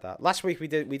that. Don't get that. Last week we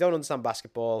don't understand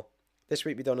basketball. This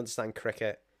week we don't understand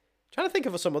cricket. Trying to think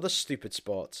of some other stupid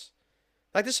sports.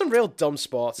 Like there's some real dumb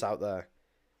sports out there.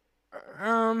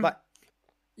 Like,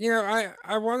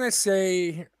 I want to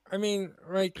say, I mean,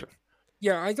 like,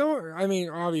 yeah,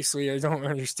 obviously I don't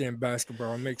understand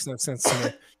basketball. It makes no sense to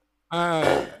me.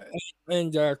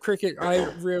 And cricket,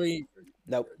 I really,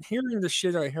 nope. hearing the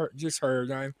shit I just heard,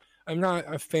 I'm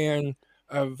not a fan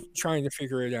of trying to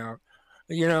figure it out,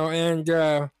 and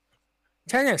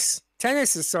tennis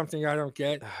is something I don't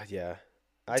get. Yeah.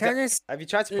 Tennis. Have you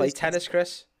tried to play tennis,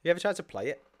 Chris? You ever tried to play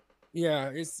it?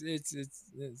 Yeah,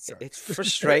 it's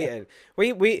frustrating.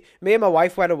 Me and my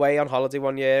wife went away on holiday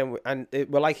one year, and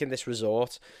we're like in this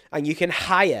resort, and you can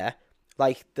hire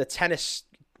like the tennis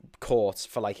court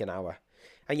for like an hour,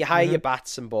 and you hire your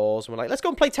bats and balls, and we're like, let's go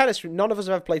and play tennis. None of us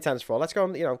have ever played tennis before. Let's go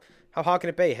and, how hard can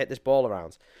it be? Hit this ball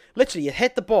around. Literally, you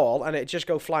hit the ball, and it just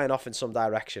go flying off in some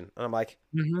direction, and I'm like,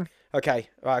 okay,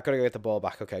 all right, I've got to go get the ball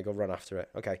back. Okay, go run after it.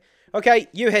 Okay,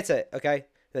 you hit it. Okay.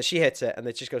 Then she hits it, and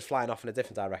it just goes flying off in a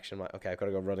different direction. I'm like, okay, I've got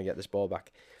to go run and get this ball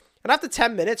back. And after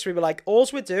 10 minutes, we were like, all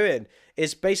we're doing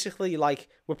is basically like,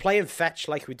 we're playing fetch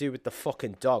like we do with the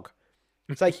fucking dog.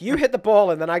 It's like, you hit the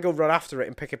ball, and then I go run after it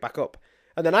and pick it back up.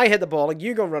 And then I hit the ball, and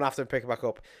you go run after it and pick it back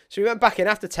up. So we went back in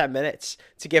after 10 minutes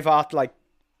to give our, like,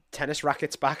 tennis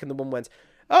rackets back, and the one went,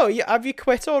 oh, yeah, have you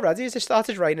quit already? Has it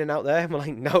started raining out there? And we're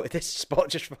like, no, this sport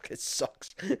just fucking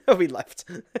sucks. And we left.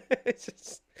 It's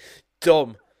just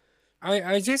dumb.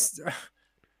 I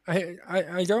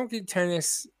don't get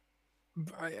tennis,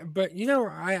 but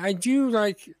I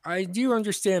do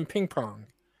understand ping pong,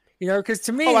 because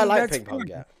to me, I like that's ping pong.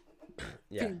 fun.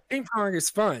 Yeah. Ping pong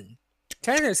is fun.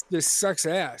 Tennis just sucks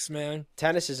ass, man.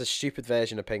 Tennis is a stupid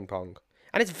version of ping pong,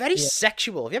 and it's very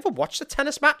sexual. Have you ever watched a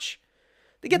tennis match?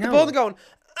 They get the ball, they're going,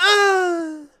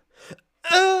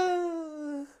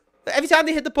 every time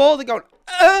they hit the ball, they're going,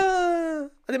 and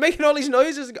they're making all these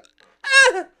noises. And go,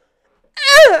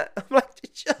 I'm like,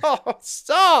 oh,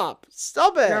 stop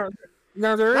it.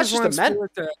 Now there That's is just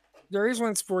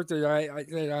one sport that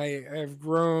I have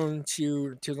grown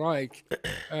to like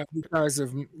because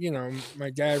of my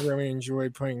dad really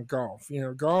enjoyed playing golf.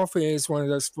 Golf is one of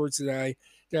those sports that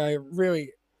I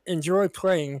really enjoy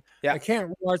playing. Yeah. I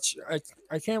can't watch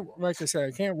like I said,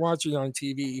 I can't watch it on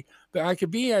TV, but I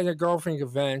could be at a golfing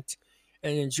event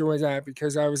and enjoy that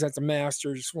because I was at the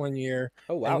Masters one year.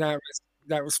 Oh wow. And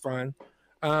that was fun.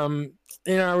 I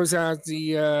was at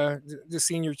the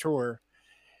senior tour,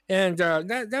 and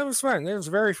that was fun. It was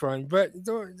very fun. But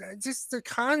just the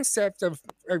concept of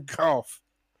golf,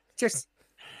 just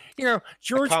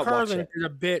George Carlin did a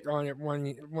bit on it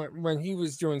when he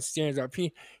was doing stand up.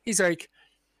 He's like,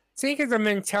 think of the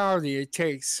mentality it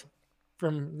takes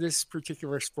from this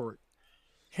particular sport: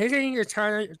 hitting a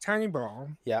tiny ball,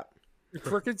 yeah, a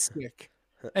crooked stick,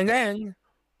 and then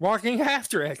walking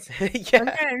after it, yeah. And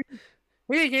then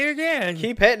hitting it again.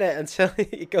 Keep hitting it until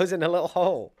it goes in a little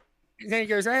hole. And then he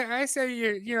goes, I say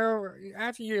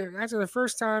after the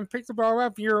first time, pick the ball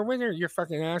up, you're a winner, you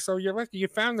fucking asshole. You're lucky you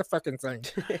found the fucking thing.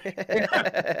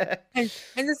 And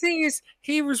the thing is,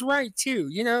 he was right too.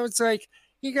 It's like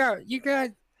you got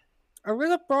a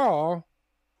little ball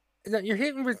that you're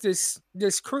hitting with this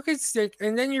crooked stick,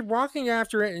 and then you're walking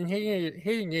after it and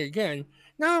hitting it again.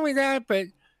 Not only that, but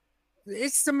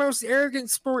it's the most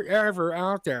arrogant sport ever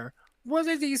out there. What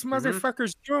are these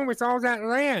motherfuckers doing with all that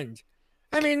land?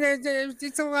 I mean,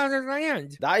 it's a lot of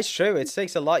land. That is true. It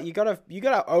takes a lot. You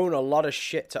gotta own a lot of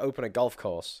shit to open a golf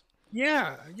course.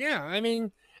 Yeah. I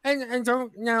mean, and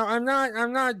don't now. I'm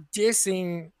not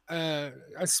dissing a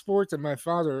sport that my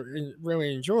father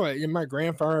really enjoyed, and my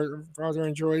grandfather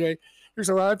enjoyed it. There's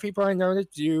a lot of people I know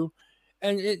that do,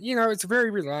 and it's very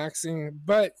relaxing.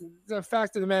 But the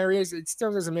fact of the matter is, it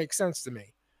still doesn't make sense to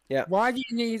me. Yeah. Why do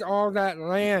you need all that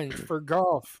land for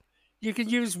golf? You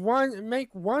could make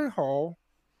one hole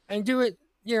and do it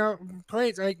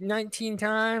played like 19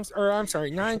 times, or I'm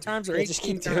sorry, 9 times or Yeah, just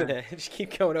 18 keep doing times. it. Just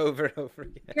keep going over and over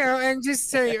again. And just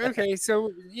say, okay,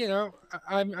 so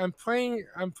I'm playing,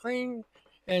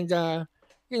 and I'm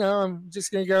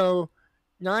just gonna go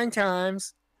 9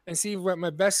 times and see what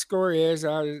my best score is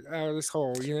out of this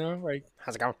hole. Like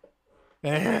How's it going?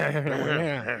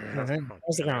 yeah,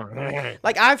 how's it going?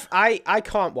 Like I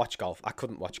can't watch golf. I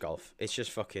couldn't watch golf. It's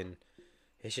just fucking.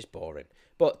 It's just boring.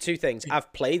 But two things.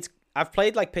 I've played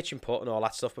like pitch and putt and all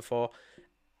that stuff before.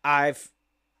 I've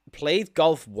played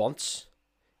golf once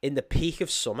in the peak of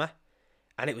summer,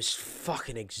 and it was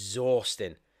fucking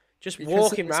exhausting. Just Because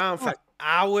walking it's around for hot.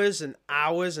 hours and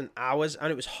hours and hours,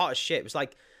 and it was hot as shit. It was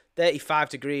like 35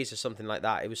 degrees or something like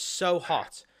that. It was so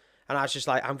hot. And I was just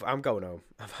like, I'm going home.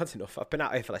 I've had enough. I've been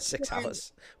out here for like 6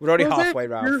 hours. We're already Well, halfway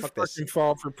that's around. your Fuck this. fucking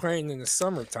fault for playing in the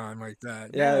summertime like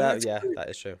that. Yeah, that's that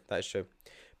is true. That is true.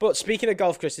 But speaking of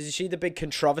golf, Chris, did you see the big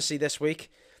controversy this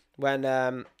week when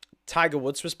Tiger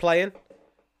Woods was playing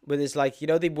with his, like,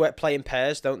 they play in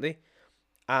pairs, don't they?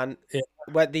 And Yeah.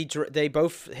 when they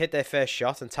both hit their first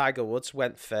shot, and Tiger Woods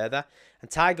went further, and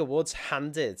Tiger Woods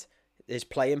handed his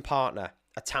playing partner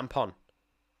a tampon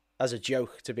as a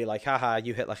joke to be like, haha,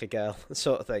 you hit like a girl,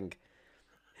 sort of thing.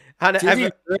 And Did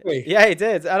he really? yeah, he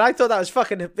did. And I thought that was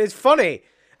it's funny.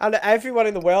 And everyone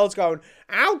in the world's going,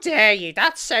 how dare you?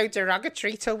 That's so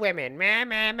derogatory to women. Meh,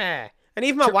 meh, meh. And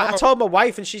even my wife, I told my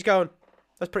wife, and she's going,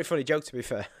 that's a pretty funny joke, to be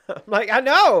fair. I'm like, I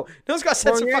know. No one's got a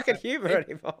sense of fucking humor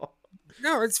anymore.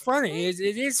 No, it's funny. It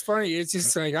is funny. It's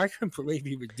just like, I couldn't believe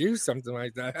he would do something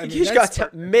like that. I mean, He's got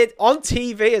on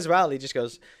TV as well. He just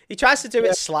goes, he tries to do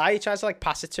it sly. He tries to like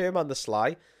pass it to him on the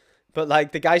sly. But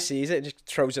like the guy sees it and just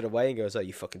throws it away and goes, oh,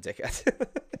 you fucking dickhead.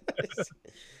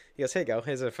 He goes, here you go.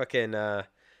 Here's a fucking...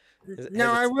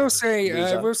 Now, I will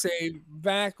say,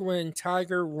 back when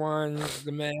Tiger won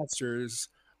the Masters,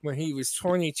 when he was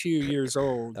 22 years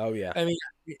old. Oh, yeah. I mean,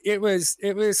 it was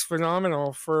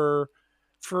phenomenal for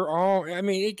all. I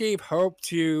mean, it gave hope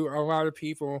to a lot of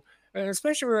people, and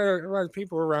especially a lot of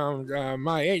people around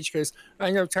my age, because I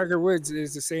know Tiger Woods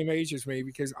is the same age as me,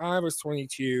 because I was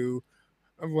 22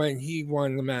 when he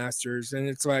won the Masters, and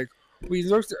it's like we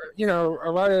looked,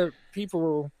 a lot of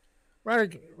people,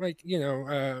 like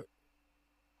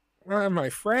one of my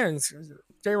friends,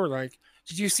 they were like,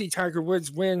 did you see Tiger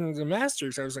Woods win the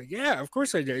Masters? I was like, yeah, of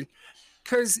course I did.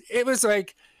 Because it was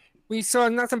like, we saw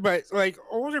nothing but like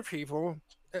older people,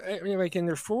 like in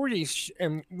their 40s,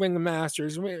 and win the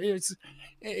Masters.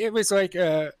 It was like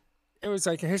a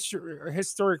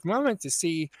historic moment to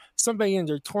see somebody in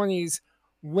their 20s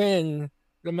win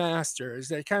the Masters.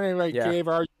 That kind of like gave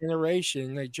our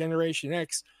generation, like Generation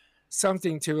X,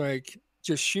 something to like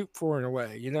just shoot for in a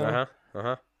way,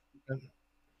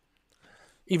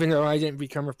 Even though I didn't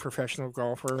become a professional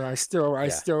golfer, I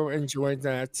still enjoyed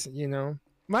that.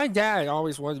 My dad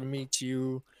always wanted me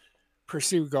to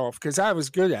pursue golf because I was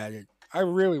good at it. I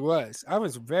really was. I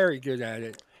was very good at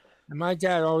it. And my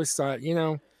dad always thought,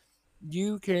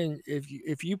 you can,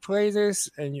 if you play this,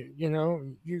 and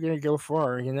you're gonna go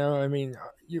far. I mean,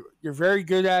 you're very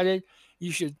good at it.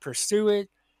 You should pursue it,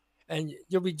 and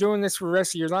you'll be doing this for the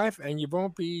rest of your life, and you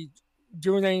won't be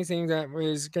doing anything that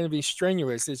is going to be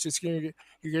strenuous. It's just you're going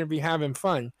to be having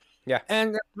fun. Yeah.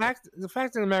 And the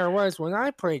fact of the matter was, when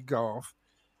I played golf,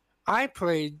 I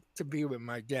played to be with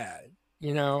my dad.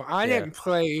 I didn't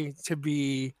play to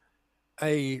be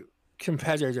a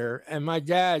competitor. And my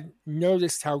dad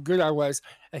noticed how good I was,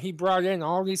 and he brought in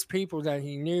all these people that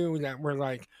he knew that were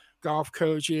like golf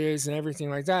coaches and everything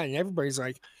like that. And everybody's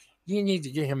like, you need to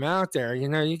get him out there.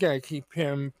 You got to keep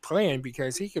him playing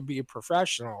because he could be a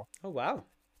professional. Oh, wow.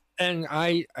 And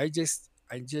I just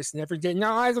never did.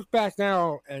 Now I look back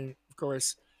now, and of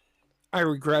course I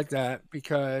regret that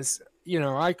because,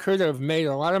 I could have made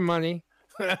a lot of money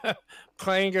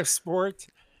playing a sport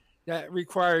that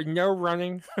required no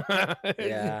running.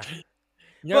 Yeah.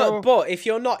 No. But if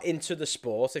you're not into the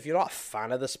sport, if you're not a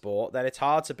fan of the sport, then it's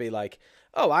hard to be like,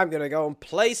 oh, I'm going to go and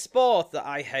play sport that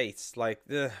I hate. Like,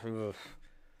 ugh.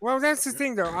 Well, that's the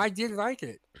thing, though. I did like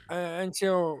it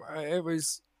until it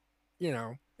was,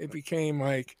 it became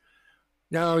like,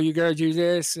 no, you got to do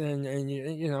this. And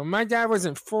my dad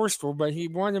wasn't forceful, but he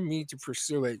wanted me to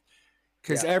pursue it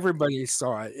because everybody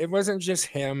saw it. It wasn't just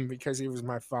him because he was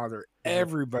my father.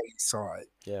 Everybody saw it.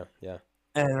 Yeah, yeah.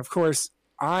 And, of course,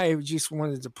 I just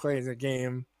wanted to play the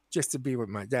game just to be with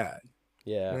my dad.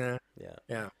 Yeah.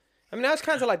 I mean, I was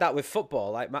kind of like that with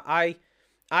football. Like I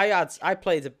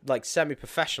played like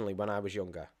semi-professionally when I was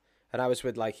younger, and I was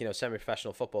with like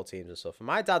semi-professional football teams and stuff. And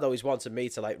my dad always wanted me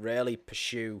to like really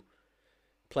pursue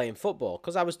playing football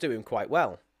because I was doing quite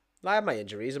well. I had my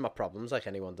injuries and my problems like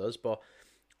anyone does, but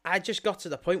I just got to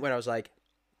the point where I was like,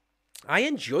 I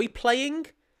enjoy playing,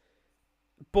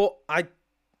 but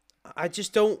I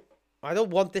just don't. I don't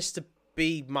want this to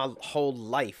be my whole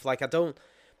life. Like I don't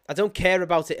care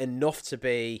about it enough to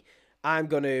be. I'm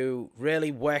going to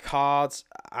really work hard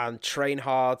and train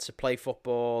hard to play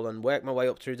football and work my way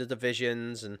up through the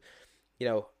divisions and, you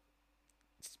know,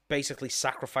 basically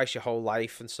sacrifice your whole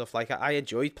life and stuff like that. I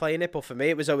enjoyed playing it, but for me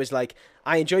it was always like,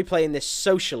 I enjoy playing this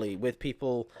socially with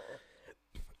people,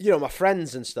 you know, my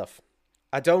friends and stuff.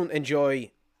 I don't enjoy,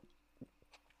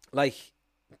 like,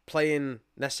 playing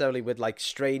necessarily with, like,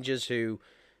 strangers who,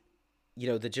 you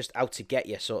know, they're just out to get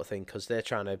you sort of thing because they're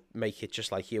trying to make it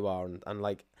just like you are. And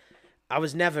like, I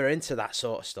was never into that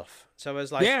sort of stuff. So I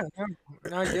was like... Yeah,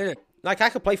 I get it. Like, I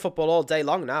could play football all day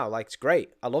long now. Like, it's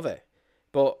great. I love it.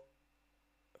 But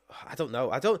I don't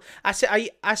know.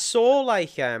 I saw,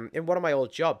 like, in one of my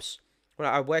old jobs, when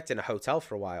I worked in a hotel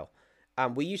for a while,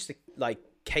 and we used to, like,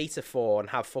 cater for and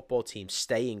have football teams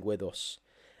staying with us.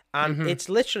 And it's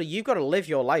literally, you've got to live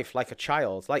your life like a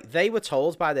child. Like, they were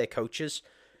told by their coaches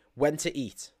when to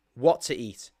eat, what to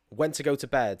eat, when to go to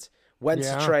bed, when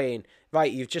to train.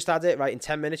 Right, you've just had it. Right, in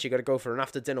 10 minutes, you've got to go for an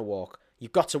after-dinner walk.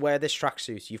 You've got to wear this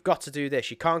tracksuit. You've got to do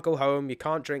this. You can't go home. You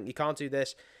can't drink. You can't do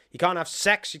this. You can't have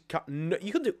sex. You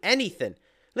can do anything.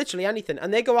 Literally anything.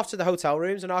 And they go off to the hotel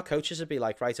rooms, and our coaches would be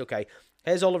like, right, okay,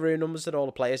 here's all the room numbers that all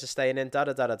the players are staying in,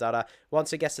 da-da-da-da-da-da.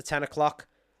 Once it gets to 10 o'clock,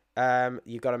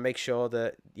 you've got to make sure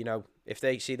that, you know, if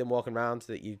they see them walking around,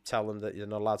 that you tell them that you're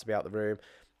not allowed to be out of the room.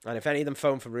 And if any of them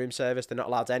phone for room service, they're not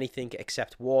allowed anything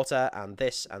except water and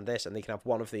this, and they can have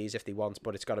one of these if they want,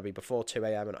 but it's got to be before 2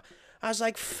 a.m. And I was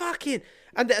like, fucking...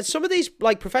 And some of these,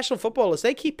 like, professional footballers,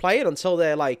 they keep playing until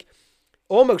they're, like,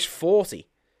 almost 40.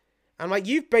 And, like,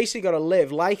 you've basically got to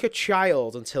live like a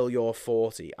child until you're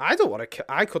 40. I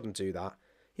couldn't do that.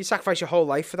 You sacrifice your whole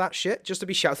life for that shit just to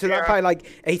be shouted at by, like,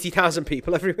 80,000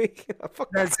 people every week. Fuck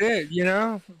That's it, you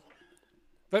know?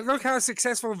 But look how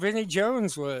successful Vinnie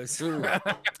Jones was.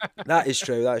 That is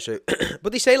true.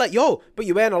 But they say, like, yo, but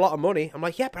you earn a lot of money. I'm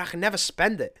like, yeah, but I can never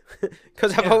spend it.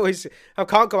 Because I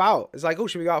can't go out. It's like, oh,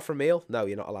 should we go out for a meal? No,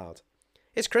 you're not allowed.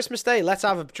 It's Christmas Day. Let's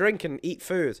have a drink and eat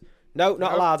food. No,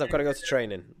 not allowed. I've got to go to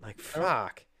training. Like,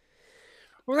 fuck.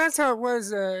 Well, that's how it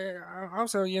was.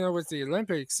 Also, you know, with the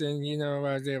Olympics and, you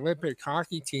know, the Olympic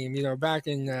hockey team, you know, back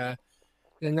in the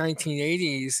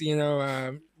 1980s, you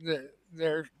know,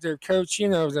 their coach, you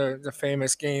know, the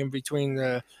famous game between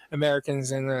the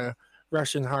Americans and the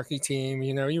Russian hockey team,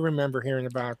 you know, you remember hearing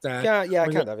about that. Yeah, I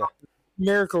kind of.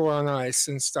 Miracle on Ice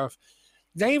and stuff.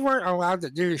 They weren't allowed to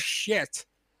do shit.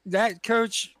 That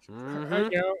coach, you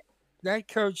know, that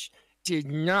coach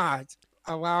did not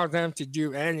allow them to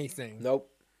do anything. Nope.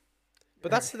 But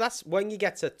that's when you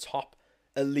get to top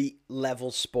elite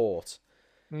level sport.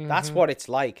 That's what it's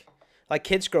like. Like,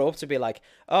 kids grow up to be like,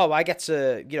 oh, I get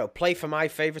to, you know, play for my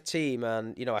favorite team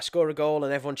and, you know, I score a goal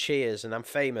and everyone cheers and I'm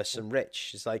famous and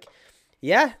rich. It's like,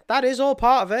 yeah, that is all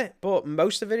part of it, but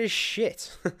most of it is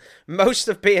shit. Most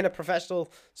of being a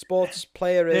professional sports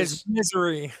player is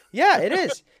misery. Yeah, it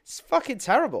is. It's fucking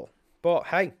terrible. But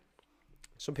hey,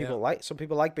 some people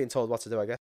like being told what to do, I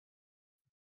guess.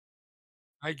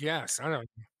 I guess. I don't.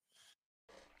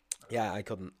 Yeah, I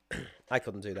couldn't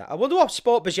do that. I wonder what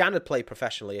sport Bajan would play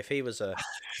professionally if he was a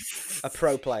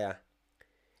pro player.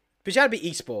 Bajan would be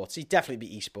esports. He'd definitely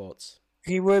be esports.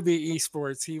 He would be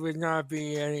esports. He would not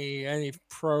be any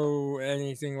pro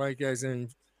anything like as in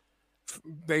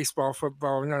baseball,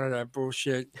 football, none of that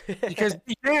bullshit. Because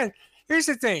Bajan, here's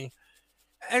the thing.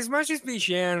 As much as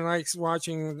Bijan likes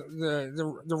watching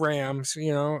the Rams,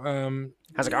 you know,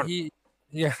 how's it going?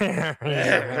 Yeah.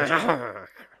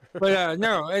 But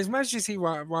no, as much as he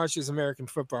watches American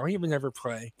football, he would never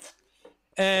play.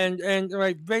 And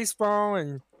like baseball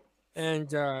and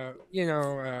you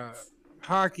know,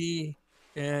 hockey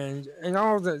and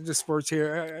all the sports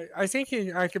here, I think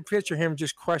I could picture him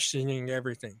just questioning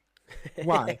everything.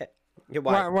 Why?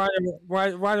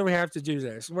 Why do we have to do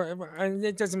this? And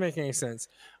it doesn't make any sense.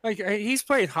 Like, he's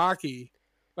played hockey,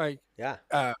 like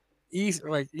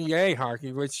like EA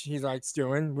hockey, which he likes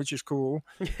doing, which is cool.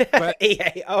 But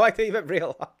EA, oh, I think you meant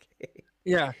real hockey.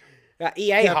 Yeah,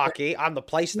 EA hockey on the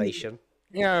PlayStation.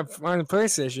 Yeah, on the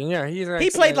PlayStation. Yeah, he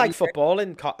played like football,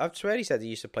 and I swear he said he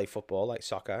used to play football, like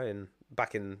soccer,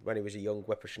 back in when he was a young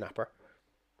whippersnapper.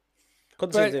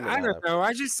 But I don't know.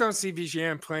 I just don't see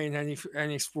Bijan playing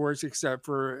any sports except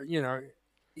for, you know,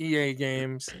 EA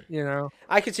games. You know,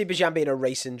 I could see Bijan being a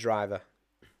racing driver.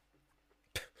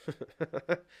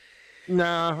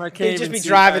 No, I can't He'd even just be see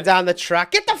driving that. down the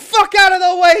track. Get the fuck out of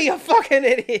the way, you fucking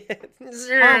idiot! But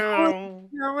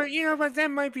that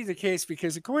might be the case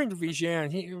because according to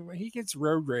Vijan, he gets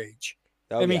road rage.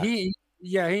 Oh, I mean,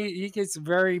 yeah. he gets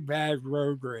very bad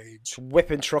road rage.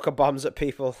 Whipping trucker bombs at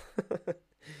people.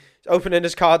 Opening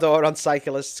his car door on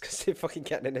cyclists because they're fucking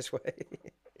getting in his way.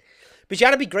 But you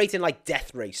had to be great in, like,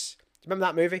 Death Race. Do you remember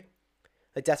that movie?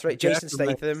 Like, Death Race? Jason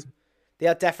Statham. They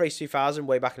had Death Race 2000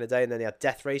 way back in the day, and then they had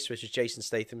Death Race, which is Jason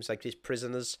Statham's, like, these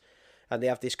prisoners. And they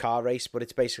have this car race, but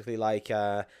it's basically like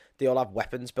they all have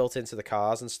weapons built into the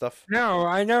cars and stuff. No,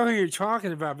 I know who you're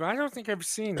talking about, but I don't think I've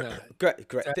seen that. Great.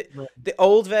 The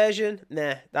old version,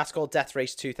 that's called Death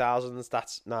Race 2000s.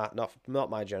 That's not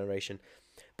my generation.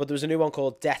 But there was a new one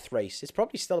called Death Race. It's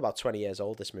probably still about 20 years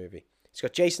old, this movie. It's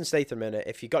got Jason Statham in it.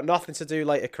 If you've got nothing to do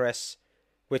later, Chris,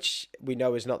 which we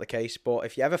know is not the case, but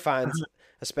if you ever find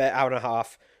a spare hour and a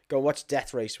half, go and watch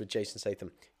Death Race with Jason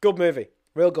Statham. Good movie.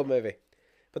 Real good movie.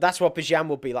 But that's what Bijan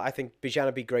would be like. I think Bijan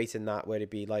would be great in that, where he'd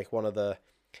be like one of the...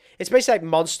 It's basically like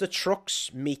Monster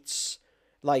Trucks meets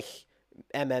like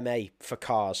MMA for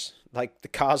cars. Like the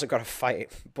cars have got to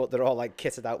fight, but they're all like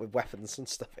kitted out with weapons and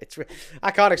stuff.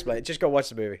 I can't explain it. Just go watch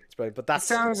the movie. It's brilliant. But that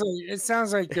it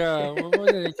sounds like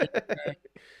what did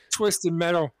Twisted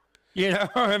Metal. You know,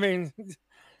 I mean,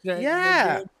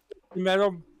 the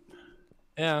metal.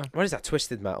 Yeah. What is that?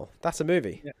 Twisted Metal? That's a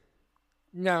movie. Yeah.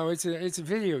 No, it's a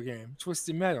video game.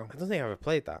 Twisted Metal. I don't think I ever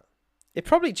played that. It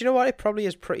probably. Do you know what? It probably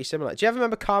is pretty similar. Do you ever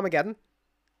remember Carmageddon?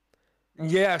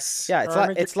 Yes.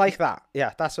 Yeah, it's like that.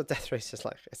 Yeah, that's what Death Race is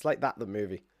like. It's like that, the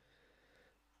movie.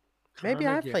 Maybe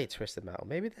I played Twisted Metal.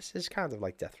 Maybe this is kind of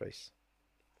like Death Race.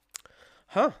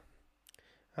 Huh.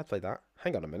 I'd play that.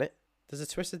 Hang on a minute. There's a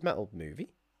Twisted Metal movie?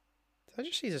 Did I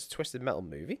just see this Twisted Metal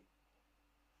movie?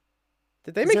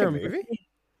 Did they make a movie?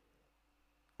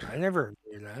 I never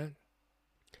heard that.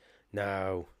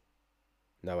 No,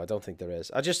 I don't think there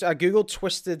is. I googled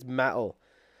Twisted Metal,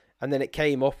 and then it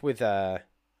came up with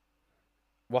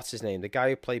what's his name? The guy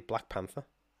who played Black Panther.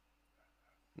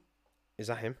 Is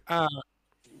that him?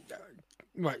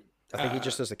 What? I think he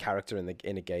just does a character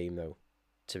in a game, though.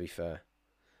 To be fair.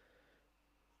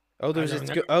 Oh, there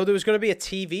was going to be a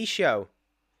TV show.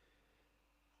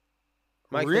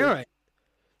 Michael Really?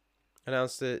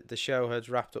 Announced the show had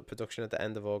wrapped up production at the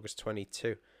end of August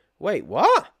 22. Wait,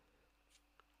 what?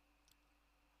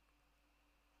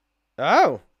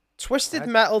 Oh, Twisted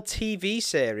Metal TV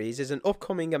series is an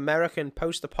upcoming American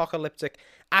post-apocalyptic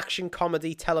action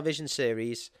comedy television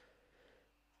series.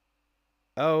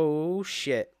 Oh,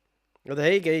 shit. Well,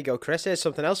 there you go, Chris. Here's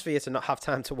something else for you to not have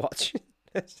time to watch.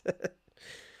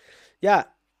 Yeah.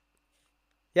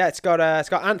 Yeah, it's got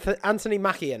Anthony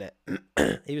Mackie in it.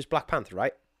 He was Black Panther,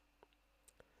 right?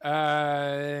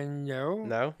 No.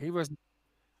 No? He wasn't.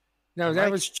 No,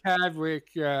 that was Chadwick.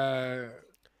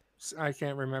 I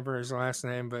can't remember his last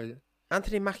name, but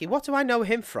Anthony Mackie. What do I know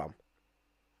him from?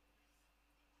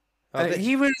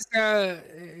 he was.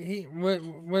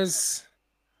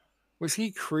 Was he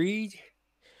Creed?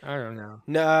 I don't know.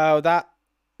 No.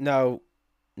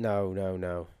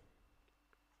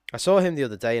 I saw him the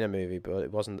other day in a movie, but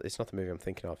it's not the movie I'm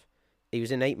thinking of. He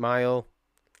was in 8 Mile,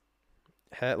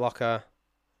 Hurt Locker.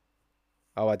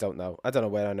 Oh, I don't know. I don't know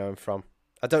where I know him from.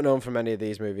 I don't know him from any of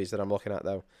these movies that I'm looking at,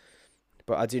 though.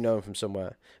 But I do know him from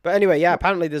somewhere. But anyway, yeah,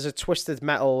 apparently there's a Twisted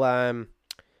Metal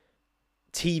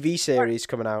TV series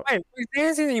coming out. Wait, was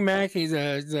Anthony Mackie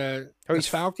the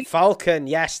Falcon? Falcon,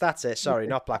 yes, that's it. Sorry,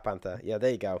 not Black Panther. Yeah,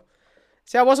 there you go.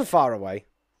 See, I wasn't far away.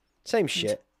 Same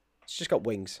shit. It's just got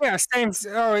wings. Yeah, same.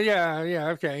 Oh, yeah,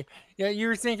 okay. Yeah, you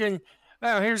were thinking,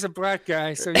 oh, here's a black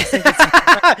guy. So you think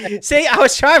it's See, I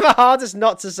was trying my hardest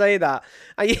not to say that.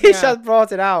 And you just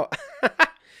brought it out.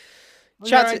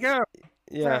 There you go.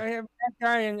 Yeah. That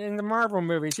guy in the Marvel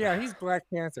movies. Yeah, he's Black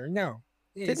Panther. No.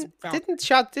 Didn't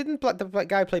the black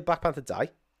guy play Black Panther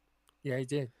die? Yeah, he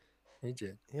did. He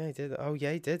did. Yeah, he did. Oh,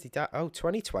 yeah, he did. He died. Oh,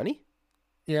 2020?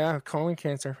 Yeah, colon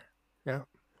cancer. Yeah.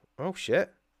 Oh,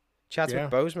 shit. Chadwick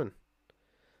Boseman.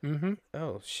 Mm-hmm.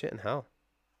 Oh, shit in hell.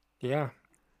 Yeah.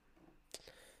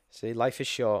 See, life is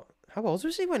short. How old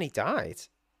was he when he died?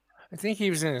 I think he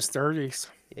was in his 30s.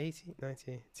 80,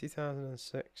 90,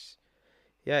 2006.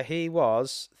 Yeah, he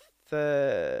was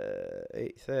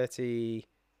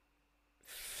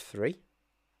 33.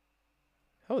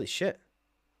 Holy shit.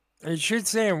 It should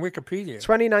say on Wikipedia.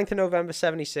 29th of November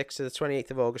 76 to the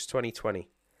 28th of August 2020.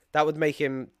 That would make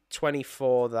him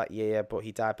 24 that year, but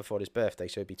he died before his birthday,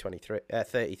 so he'd be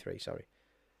 33, sorry.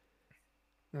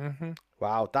 Mm-hmm.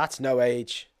 Wow, that's no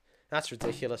age. That's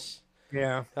ridiculous.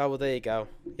 Yeah. Oh, well, there you go.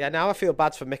 Yeah, now I feel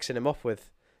bad for mixing him up with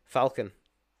Falcon.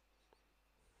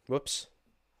 Whoops.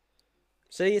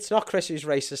 See, it's not Chris who's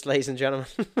racist, ladies and gentlemen.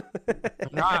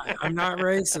 I'm not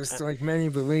racist like many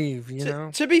believe, you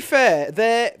know. To be fair,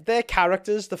 their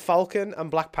characters, the Falcon and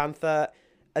Black Panther,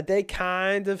 they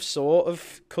kind of sort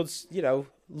of could,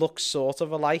 look sort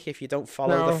of alike if you don't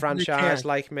follow the franchise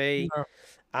like me. No.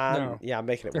 And yeah, I'm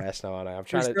making it worse now, aren't I? I'm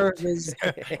trying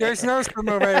there's no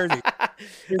similarity.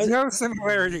 There's no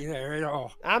similarity there at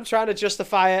all. I'm trying to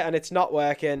justify it, and it's not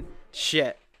working.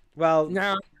 Shit. Well,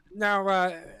 now,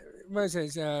 what is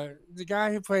it? The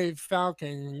guy who played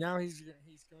Falcon, now he's going to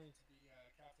be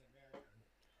Captain America.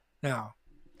 Now,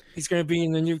 he's going to be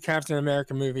in the new Captain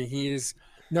America movie. He is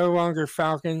no longer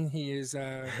Falcon. He is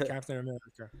Captain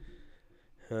America.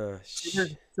 So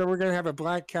we're going to have a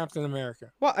black Captain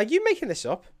America. What? Are you making this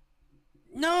up?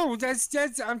 No,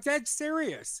 I'm dead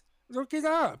serious. Look it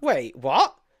up. Wait,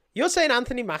 what? You're saying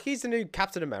Anthony Mackie's the new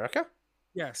Captain America?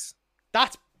 Yes.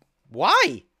 That's...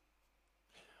 Why?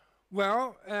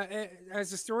 Well,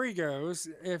 as the story goes,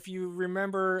 if you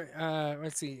remember,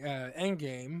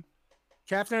 Endgame,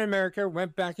 Captain America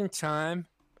went back in time.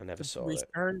 I never saw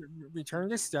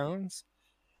returned the stones.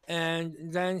 And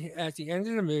then at the end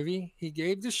of the movie, he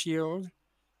gave the shield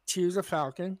to the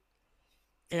Falcon.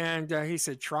 And he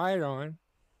said, try it on.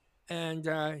 And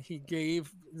he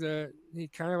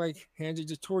kind of like handed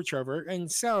the torch over.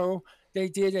 And so they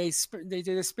did a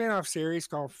spin-off series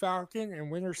called Falcon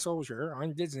and Winter Soldier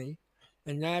on Disney.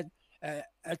 And that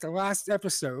at the last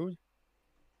episode,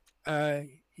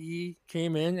 he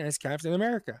came in as Captain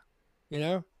America,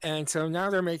 And so now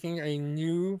they're making a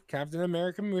new Captain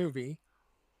America movie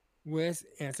with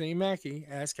Anthony Mackie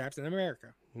as Captain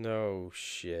America. No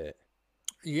shit.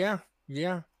 Yeah.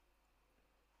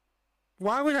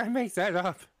 Why would I make that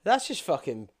up? That's just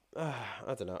fucking... I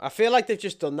don't know. I feel like they've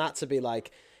just done that to be like,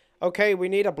 okay, we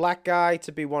need a black guy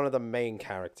to be one of the main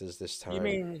characters this time.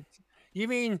 You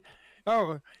mean...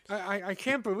 Oh, I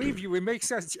can't believe you would make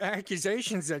such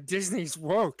accusations that Disney's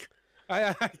woke.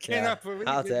 I cannot believe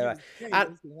it.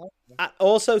 And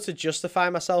also, to justify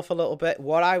myself a little bit,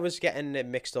 what I was getting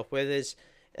mixed up with is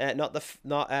not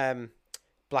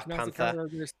Black Panther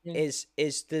is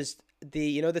there's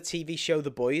the the TV show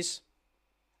The Boys.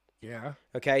 Yeah.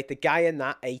 Okay, the guy in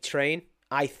that A-Train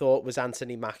I thought was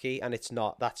Anthony Mackie, and it's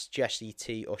not. That's Jesse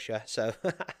T. Usher. So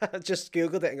I just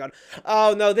Googled it and gone,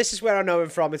 oh no, this is where I know him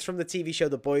from. It's from the TV show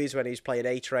The Boys when he was playing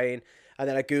A-Train. And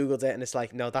then I Googled it and it's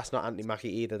like, no, that's not Anthony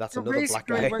Mackie either. That's another black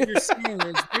guy. What you're saying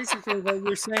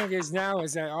is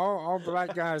that all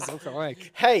black guys look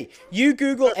alike. Hey, you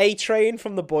Google A-Train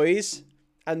from The Boys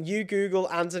and you Google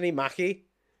Anthony Mackie.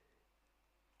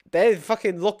 They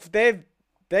look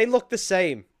the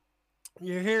same.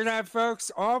 You hear that,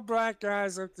 folks? All black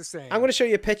guys look the same. I'm going to show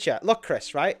you a picture. Look,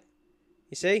 Chris, right?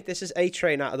 You see? This is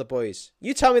A-Train out of The Boys.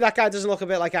 You tell me that guy doesn't look a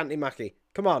bit like Anthony Mackie.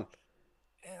 Come on.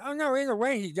 Oh, no, in a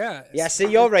way he does. Yeah, see,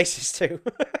 you're racist too.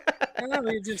 No,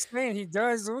 you're just saying he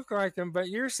does look like him, but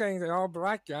you're saying that all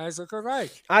black guys look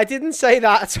alike. I didn't say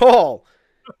that at all.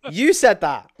 You said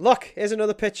that. Look, here's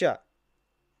another picture.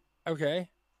 Okay,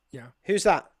 yeah. Who's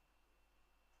that?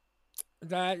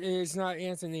 That is not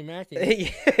Anthony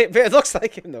Mackie. But it looks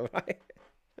like him though, right?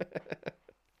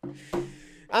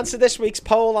 Answer this week's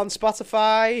poll on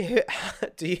Spotify.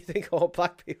 Do you think all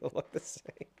black people look the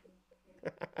same?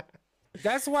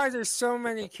 That's why there's so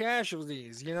many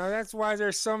casualties. That's why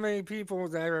there's so many people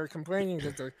that are complaining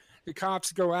that the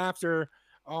cops go after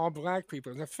all black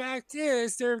people. The fact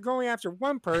is, they're going after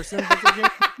one person, but they're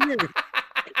getting you.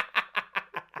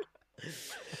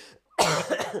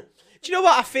 Do you know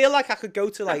what? I feel like I could go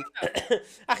to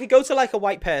a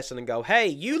white person and go, hey,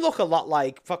 you look a lot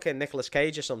like fucking Nicolas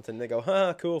Cage or something. They go,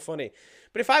 huh, cool, funny.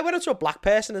 But if I went up to a black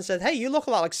person and said, hey, you look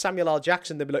a lot like Samuel L.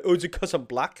 Jackson, they'd be like, oh, is it because I'm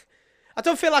black? I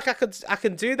don't feel like I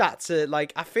can do that to,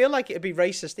 like, I feel like it'd be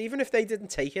racist. Even if they didn't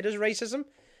take it as racism,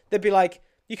 they'd be like,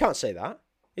 you can't say that.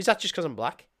 Is that just because I'm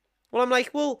black? Well, I'm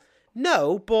like, well,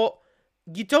 no, but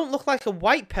you don't look like a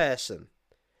white person.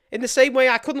 In the same way,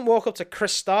 I couldn't walk up to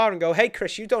Chris Starr and go, hey,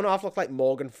 Chris, you don't half look like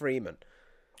Morgan Freeman.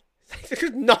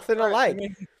 There's nothing alike.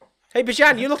 Hey,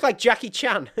 Bijan, you look like Jackie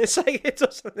Chan. It's like, it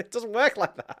doesn't work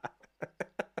like that.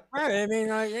 Right,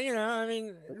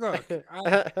 look,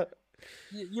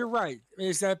 you're right.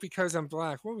 Is that because I'm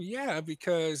black? Well, yeah,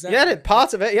 because...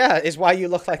 part of it, yeah, is why you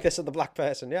look like this as the black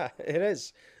person. Yeah, it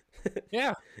is.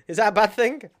 Yeah. Is that a bad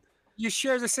thing? You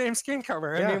share the same skin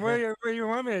color. I mean, what do you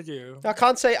want me to do? I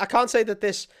can't say that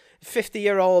this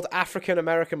 50-year-old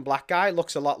African-American black guy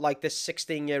looks a lot like this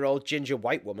 16-year-old ginger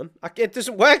white woman. It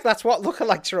doesn't work. That's what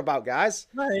lookalikes are about, guys.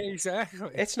 Right, exactly.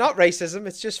 It's not racism.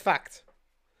 It's just fact.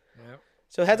 Yeah.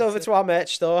 So head over to our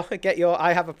merch store and get your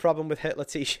I have a problem with Hitler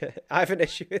t-shirt. I have an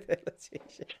issue with Hitler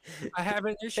t-shirt. I have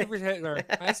an issue with Hitler.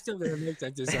 I still gonna make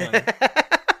that design.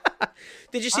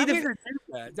 Did you see I'm the... gonna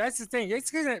do that. That's the thing.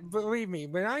 It's gonna, believe me,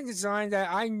 when I design that,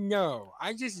 I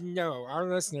just know our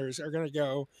listeners are gonna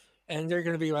go and they're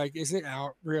gonna be like, "Is it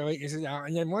out? Really? Is it out?"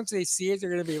 And then once they see it, they're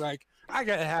gonna be like, "I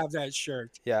gotta have that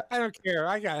shirt. Yeah. I don't care.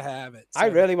 I gotta have it." I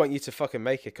So, really want you to fucking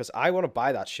make it because I want to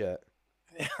buy that shirt.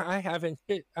 I have an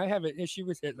issue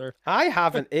with Hitler. I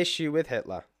have an issue with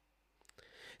Hitler.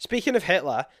 Speaking of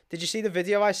Hitler, did you see the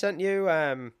video I sent you?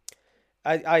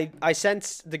 I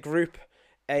sent the group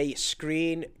a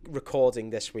screen recording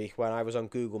this week when I was on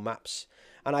Google Maps,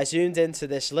 and I zoomed into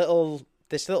this little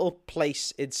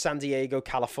place in San Diego,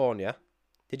 California.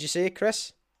 Did you see it,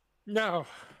 Chris? No.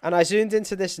 And I zoomed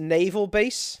into this naval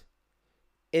base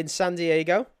in San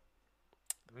Diego.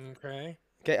 Okay.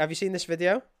 Okay, have you seen this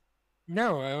video?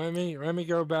 No. Let me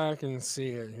go back and see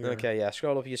it here. Okay, yeah.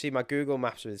 Scroll up. You see my Google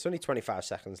Maps. It's only 25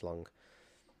 seconds long.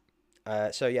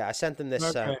 So yeah, I sent them this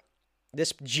Okay.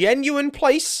 this genuine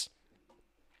place,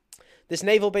 this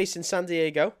naval base in San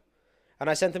Diego, and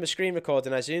I sent them a screen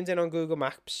recording. I zoomed in on Google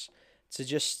Maps to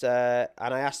just and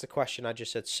I asked the question. I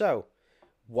just said, "So,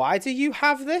 why do you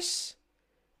have this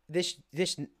this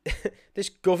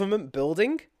government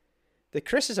building that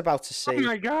Chris is about to see?" Oh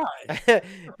my god!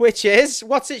 Which is,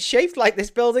 what's it shaped like, this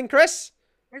building, Chris?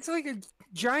 It's like a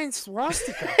giant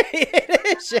swastika.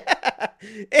 It is, yeah.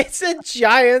 It's a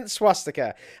giant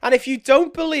swastika. And if you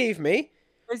don't believe me,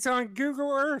 It's on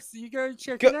Google Earth. You gotta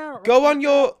check it out. go on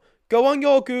your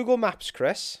Google Maps,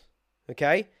 Chris.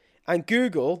 Okay? And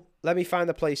Google, let me find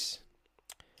the place.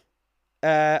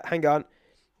 Hang on.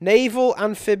 Naval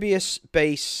Amphibious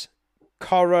Base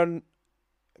Coronado?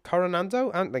 Hang on.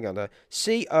 Coronado.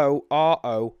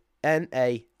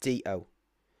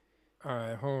 All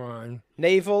right, hold on.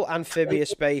 Naval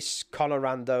Amphibious Base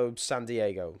Coronado, San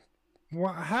Diego.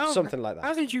 How? Something like that.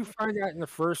 How did you find that in the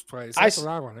first place? I That's s-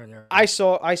 what I want to know. I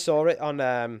saw it on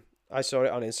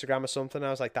Instagram or something. I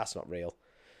was like, that's not real.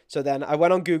 So then I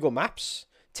went on Google Maps,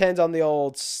 turned on the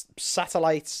old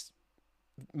satellite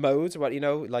mode,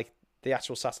 like the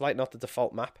actual satellite, not the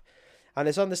default map. And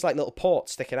it's on this like little port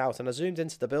sticking out, and I zoomed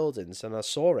into the buildings and I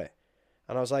saw it.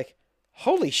 And I was like,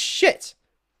 holy shit.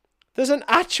 There's an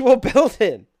actual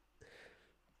building.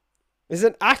 There's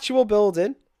an actual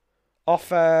building off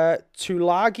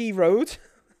Tulagi Road,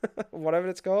 whatever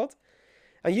it's called.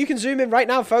 And you can zoom in right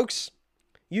now, folks.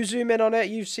 You zoom in on it,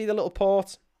 you see the little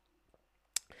port.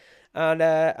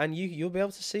 And you'll be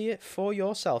able to see it for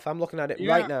yourself. I'm looking at it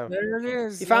right now. There it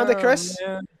is. You found it, Chris?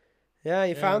 Man. Yeah,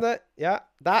 you found it? Yeah.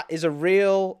 That is a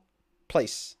real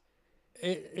place.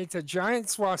 It's a giant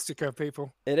swastika,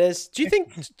 people. It is. Do you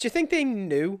think they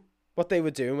knew what they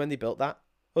were doing when they built that?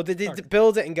 Or did they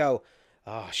build it and go,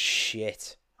 oh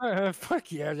shit?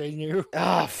 Fuck yeah, they knew.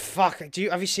 Oh fuck!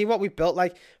 Have you seen what we built?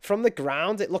 Like, from the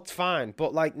ground, it looked fine,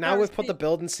 but like now we've put the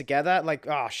buildings together. Like,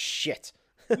 oh shit!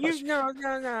 No.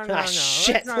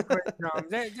 Shit. Let's not put it down.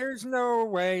 There's no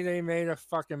way they made a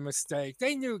fucking mistake.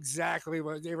 They knew exactly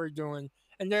what they were doing,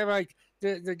 and they're like,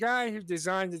 the guy who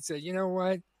designed it said, you know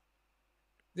what?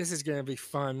 This is gonna be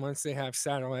fun once they have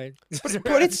satellite.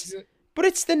 But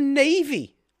it's the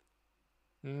Navy.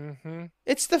 Mm-hmm.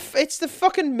 It's the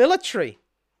fucking military.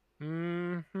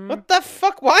 Mm-hmm. What the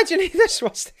fuck? Why do you need this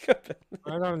swastika?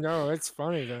 I don't know. It's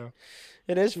funny though.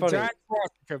 It is funny. Giant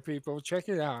swastika, people. Check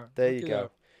it out. There you go.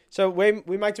 So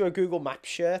we might do a Google Maps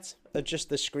shirt of just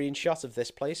the screenshot of this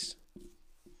place.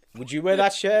 Would you wear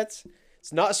that shirt?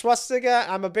 It's not a swastika.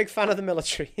 I'm a big fan of the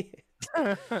military.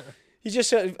 You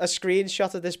just a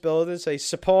screenshot of this building, say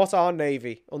support our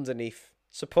Navy underneath.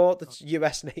 Support the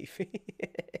US Navy.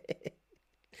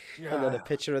 And then a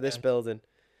picture of this building.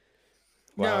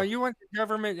 Wow. No, you want the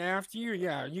government after you?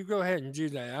 Yeah, you go ahead and do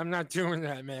that. I'm not doing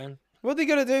that, man. What are they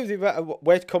going to do?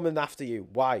 We're coming after you.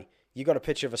 Why? You got a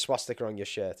picture of a swastika on your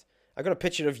shirt. I got a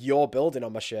picture of your building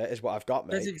on my shirt is what I've got,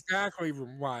 mate. That's exactly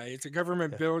why. It's a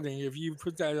government building. If you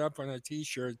put that up on a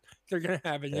T-shirt, they're going to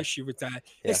have an issue with that,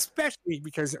 especially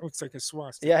because it looks like a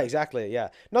swastika. Yeah, exactly, yeah.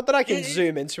 Not that I can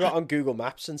zoom into it on Google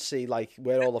Maps and see like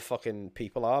where all the fucking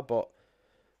people are, but...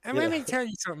 And let me tell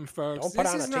you something, folks. Don't put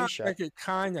This on is a not T-shirt. like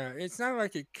it's not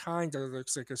like it kind of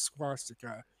looks like a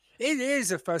swastika. It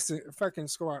is a fucking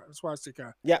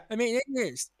swastika. Yeah. I mean, it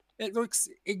is. It looks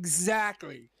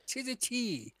exactly to the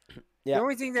T. Yeah. The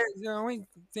only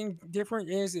thing different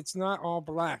is it's not all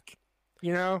black.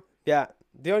 You know? Yeah.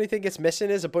 The only thing it's missing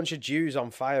is a bunch of Jews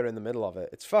on fire in the middle of it.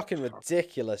 It's fucking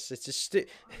ridiculous. It's just...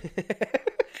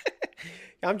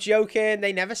 I'm joking.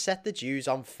 They never set the Jews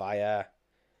on fire.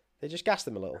 They just gassed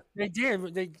him a little. They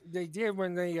did. They did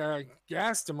when they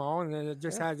gassed them all, and then it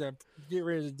just had to get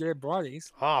rid of the dead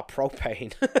bodies. Ah,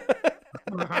 propane.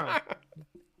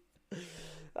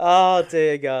 Oh,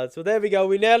 dear God. So there we go.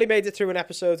 We nearly made it through an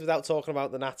episode without talking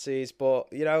about the Nazis,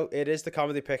 but, you know, it is the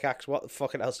Comedy Pickaxe. What the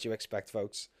fucking else do you expect,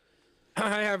 folks?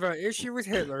 I have an issue with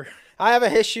Hitler. I have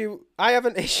an issue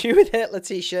with Hitler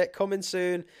t-shirt coming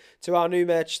soon to our new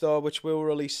merch store, which we'll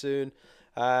release soon.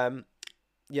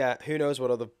 Yeah, who knows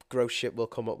what other gross shit we'll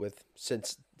come up with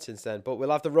since then. But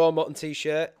we'll have the Raw Mutton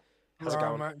t-shirt. How's it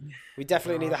going? We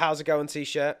definitely need a How's it going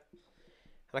t-shirt.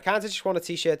 And I kind of just want a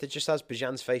t-shirt that just has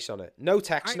Bajan's face on it. No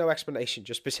text, no explanation,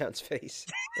 just Bajan's face.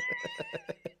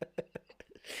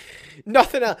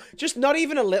 Nothing else. Just not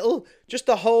even a little. Just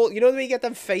the whole, you know when you get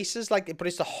them faces, like, but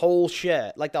it's the whole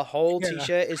shirt. Like the whole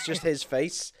t-shirt is just his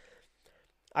face.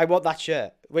 I want that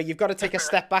shirt. Where you've got to take a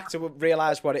step back to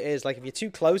realize what it is. Like if you're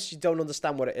too close, you don't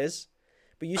understand what it is.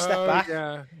 But you step back,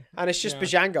 and it's just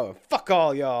Bajan going, "Fuck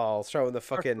all y'all," throwing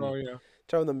the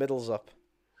throwing the middles up.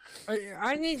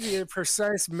 I need the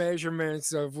precise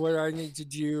measurements of what I need to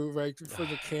do, like for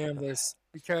the canvas,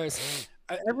 because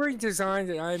every design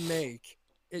that I make,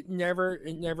 it never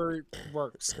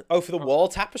works. Oh, for the wall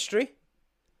tapestry?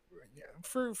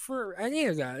 For any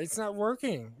of that, it's not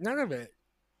working. None of it.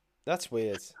 That's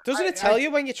weird. Doesn't it tell you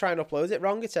when you try and upload it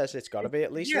wrong? It says it's got to be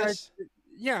at least this.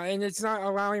 Yeah, and it's not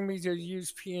allowing me to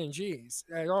use PNGs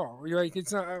at all. Like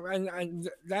it's not, and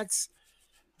that's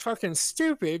fucking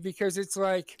stupid because it's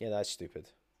like. Yeah, that's stupid.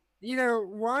 You know,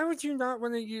 why would you not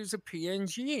want to use a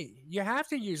PNG? You have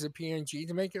to use a PNG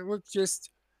to make it look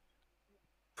just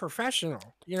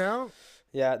professional. You know?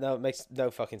 Yeah, no, it makes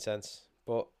no fucking sense.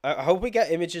 But I hope we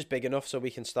get images big enough so we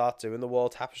can start doing the wall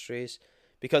tapestries.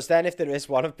 Because then if there is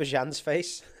one of Bajan's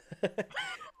face,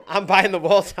 I'm buying the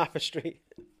wall tapestry.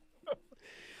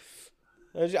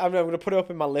 I'm going to put it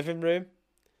up in my living room.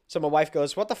 So my wife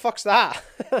goes, "What the fuck's that?"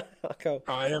 I go,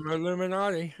 "I am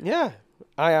Illuminati." Yeah,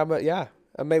 I am. Yeah.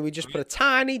 And maybe we just put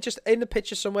just in the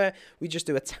picture somewhere, we just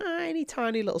do a tiny,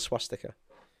 tiny little swastika.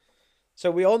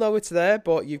 So we all know it's there,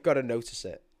 but you've got to notice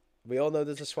it. We all know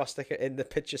there's a swastika in the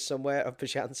picture somewhere of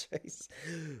Bajan's face.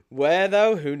 Where,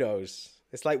 though? Who knows?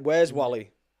 It's like, where's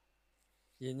Wally?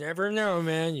 You never know,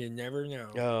 man. You never know.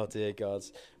 Oh, dear God.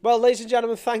 Well, ladies and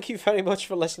gentlemen, thank you very much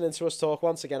for listening to us talk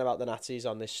once again about the Nazis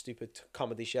on this stupid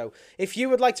comedy show. If you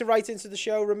would like to write into the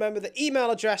show, remember the email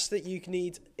address that you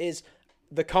need is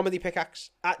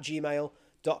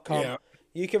thecomedypickaxe@gmail.com. Yeah.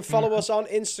 You can follow us on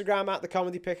Instagram at The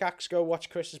Comedy Pickaxe. Go watch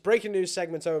Chris's breaking news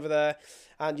segment over there.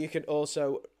 And you can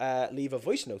also leave a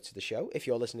voice note to the show if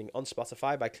you're listening on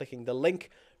Spotify by clicking the link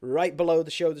right below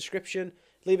the show description.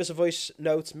 Leave us a voice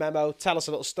note, memo, tell us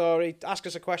a little story, ask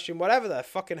us a question, whatever the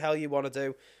fucking hell you want to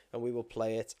do, and we will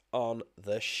play it on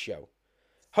the show.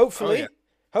 Hopefully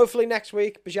next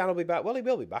week, Bajan will be back. Well, he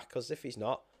will be back, because if he's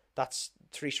not, that's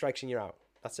 3 strikes and you're out.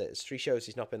 That's it. It's 3 shows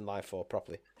he's not been live for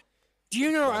properly. Do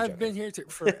you know I've been here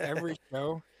for every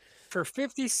show? For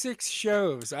 56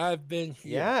 shows, I've been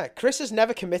here. Yeah, Chris has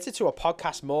never committed to a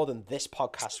podcast more than this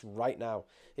podcast right now.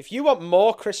 If you want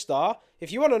more Chris Starr,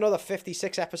 if you want another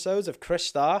 56 episodes of Chris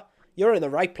Starr, you're in the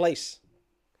right place.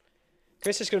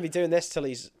 Chris is going to be doing this till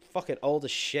he's fucking old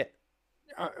as shit.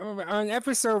 On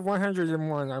episode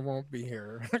 101, I won't be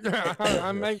here.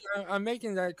 I'm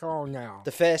making that call now.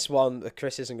 The first one that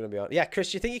Chris isn't going to be on. Yeah,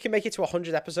 Chris, do you think you can make it to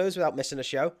 100 episodes without missing a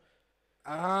show?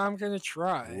 I'm going to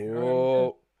try.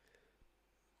 Whoa.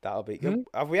 That'll be...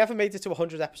 Have we ever made it to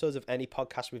 100 episodes of any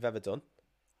podcast we've ever done?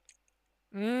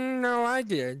 No, I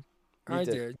did. I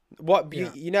did. What?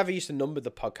 Yeah. You never used to number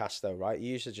the podcast, though, right?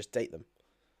 You used to just date them.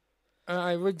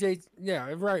 I would date...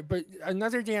 Yeah, right. But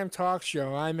Another Damn Talk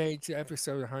Show, I made to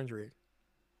episode 100.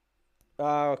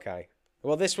 Oh, okay.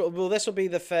 Well, this will be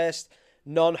the first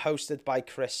non-hosted by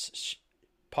Chris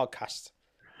podcast.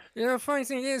 You know, the funny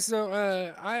thing is, though,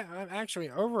 I'm actually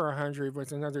over 100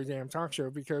 with Another Damn Talk Show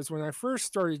because when I first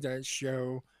started that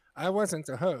show, I wasn't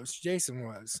the host. Jason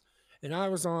was. And I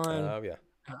was on... Oh, yeah.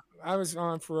 I was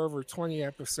on for over 20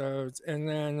 episodes. And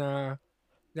then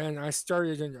I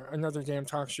started Another Damn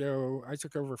Talk Show. I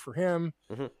took over for him.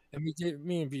 Mm-hmm. And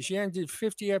me and Bijan did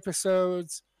 50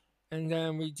 episodes. And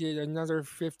then we did another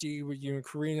 50 with you and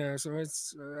Karina. So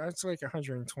that's like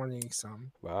 120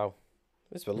 some. Wow.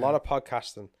 There's a lot of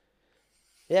podcasting.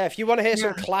 Yeah, if you want to hear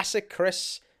some classic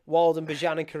Chris, Walden,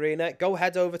 Bajan, and Karina, go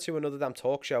head over to Another Damn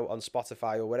Talk Show on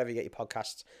Spotify or wherever you get your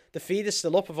podcasts. The feed is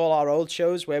still up of all our old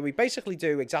shows where we basically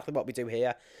do exactly what we do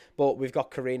here, but we've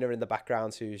got Karina in the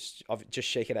background who's just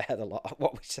shaking her head a lot at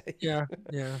what we say. Yeah,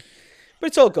 yeah. But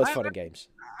it's all good fun and games.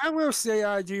 I will say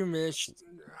I do miss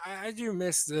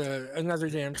the Another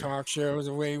Damn Talk Show,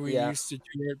 the way we used to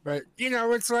do it. But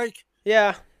it's like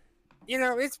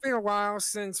it's been a while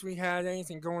since we had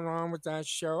anything going on with that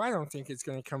show. I don't think it's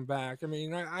going to come back. I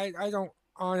mean, I don't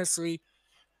honestly,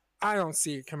 I don't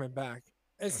see it coming back.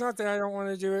 It's not that I don't want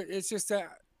to do it. It's just that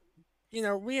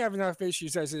we have enough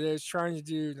issues as it is trying to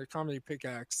do the comedy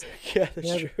pickaxe Yeah, and that's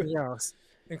true. everything else.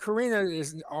 And Karina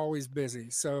is always busy,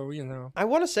 so I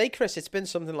want to say, Chris, it's been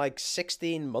something like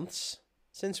 16 months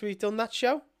since we've done that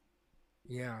show.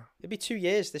 Yeah, It'd be 2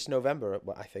 years this November,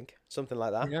 I think, something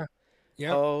like that. yeah,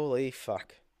 yeah. Holy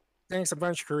fuck. Thanks a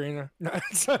bunch, Karina.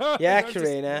 Yeah,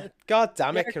 Karina. God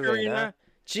damn it, Karina.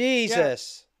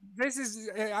 Jesus. Yeah. This is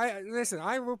listen.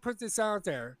 I will put this out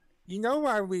there. You know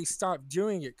why we stopped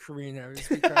doing it, Karina? Is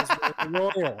because we're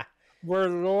loyal. We're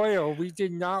loyal. We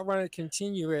did not want to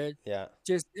continue it. Yeah.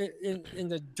 Just in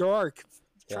the dark,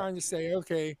 trying to say,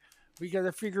 okay, we got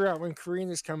to figure out when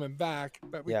Karina's coming back,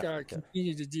 but we got to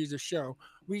continue to do the show.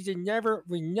 We never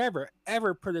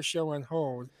ever put a show on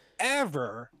hold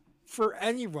ever for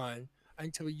anyone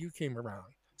until you came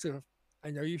around. So I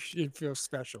know you should feel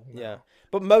special now. Yeah.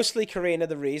 But mostly, Karina,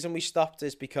 the reason we stopped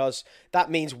is because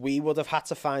that means we would have had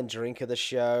to find Drink of the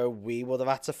Show. We would have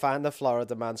had to find the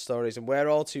Florida Man stories. And we're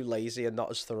all too lazy and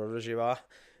not as thorough as you are.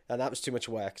 And that was too much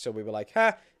work. So we were like,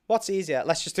 what's easier?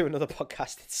 Let's just do another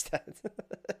podcast instead.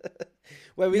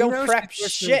 Where we don't prep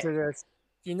shit.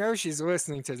 She's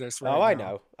listening to this right now. Oh, I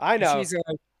know. I know.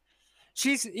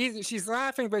 She's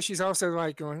laughing, but she's also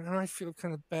like going, I feel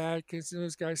kind of bad because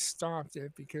those guys stopped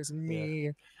it because of me.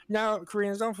 Yeah. Now,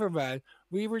 Koreans, don't feel bad.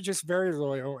 We were just very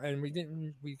loyal,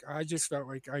 and I just felt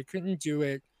like I couldn't do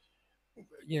it,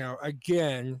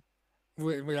 again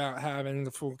without having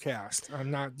the full cast.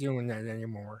 I'm not doing that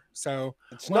anymore. So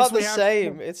it's not the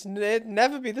same. It'd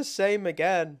never be the same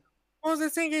again. Well, the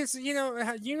thing is, you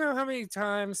know how many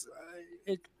times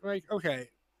okay.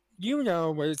 You know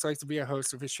what it's like to be a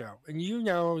host of a show. And you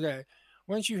know that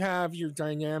once you have your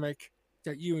dynamic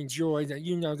that you enjoy,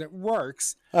 that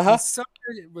works,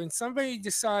 when somebody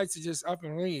decides to just up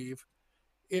and leave,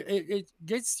 it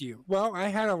gets to you. Well, I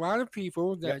had a lot of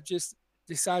people that just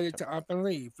decided to up and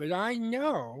leave. But I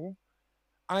know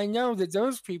that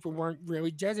those people weren't really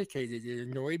dedicated. It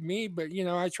annoyed me, but,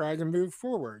 I tried to move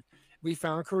forward. We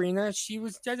found Karina. She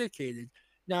was dedicated.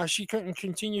 Now, she couldn't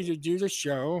continue to do the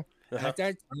show at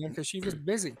that time because she was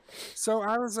busy. So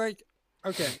I was like,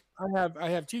 okay, I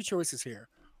have two choices here.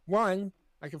 One,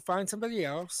 I can find somebody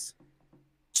else.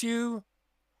 Two,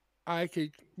 I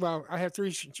have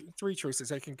three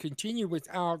choices. I can continue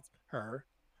without her,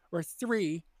 or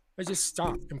three, I just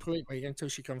stop completely until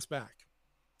she comes back.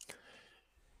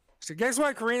 So guess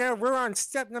what, Karina? We're on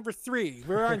step number 3.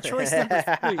 We're on choice number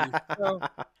 3. So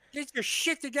get your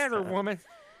shit together, woman.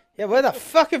 Yeah, where the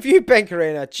fuck have you been,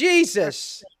 Karina?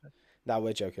 Jesus. No,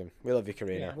 we're joking. We love you,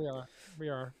 Karina. Yeah, we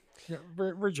are. Yeah,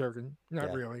 we're joking.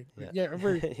 Not really. Yeah,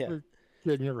 we're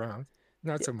kidding around.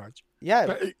 Not so much. Yeah,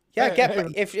 but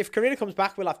if Karina comes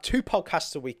back, we'll have 2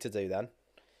 podcasts a week to do then.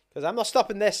 Because I'm not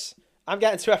stopping this. I'm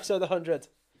getting to episode 100.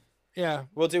 Yeah.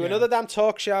 We'll do another damn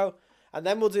talk show, and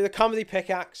then we'll do the comedy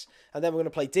pickaxe, and then we're going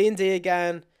to play D&D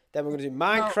again, then we're going to do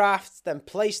Minecraft, then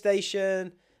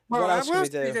PlayStation. Well, what else I will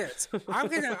can we do? This. I'm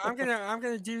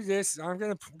gonna do this. I'm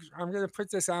gonna put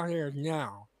this out here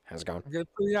now. How's it going? I'm gonna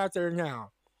put it out there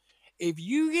now. If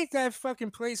you get that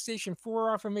fucking PlayStation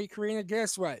 4 off of me, Karina,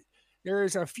 guess what?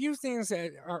 There's a few things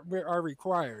that are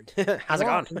required. How's it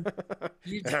going?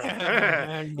 You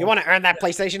want to earn that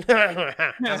PlayStation?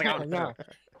 How's it going? No.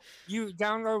 You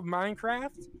download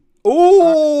Minecraft.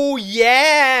 Oh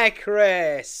yeah,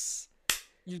 Chris.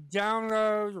 You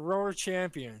download Roller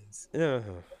Champions. Yeah.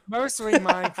 Mostly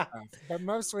Minecraft.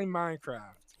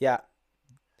 Yeah.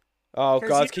 Oh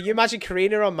God, can you imagine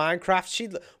Karina on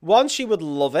Minecraft? She would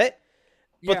love it.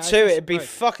 But 2, it'd be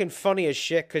fucking funny as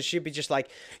shit because she'd be just like,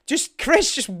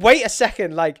 Chris, just wait a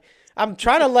second. Like, I'm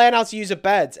trying to learn how to use a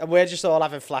bed. And we're just all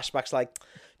having flashbacks like, do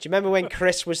you remember when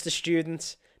Chris was the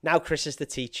student? Now Chris is the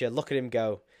teacher. Look at him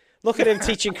go. Look at him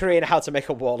teaching Karina how to make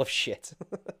a wall of shit.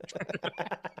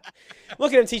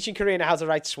 Look at him teaching Karina how to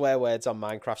write swear words on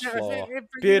Minecraft's floor.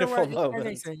 Beautiful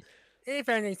moment. If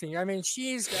anything, I mean,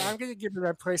 I'm going to give her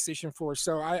that PlayStation 4.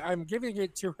 So I'm giving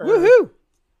it to her. Woohoo!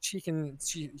 She can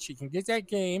get that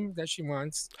game that she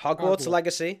wants. Hogwarts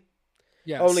Legacy.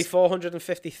 Yes. Only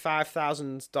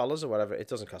 $455,000 or whatever. It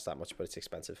doesn't cost that much, but it's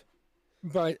expensive.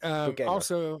 But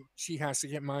also, she has to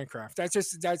get Minecraft.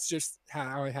 That's just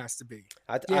how it has to be.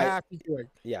 You have to do it.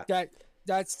 Yeah.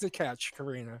 That's the catch,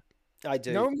 Karina. I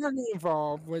do. No money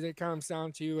involved when it comes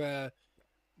down to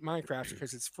Minecraft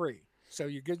because it's free. So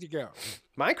you're good to go.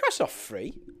 Minecraft's not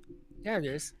free. Yeah, it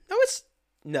is.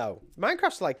 No.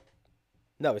 Minecraft's like,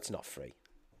 no, it's not free.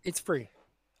 It's free.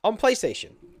 On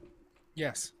PlayStation?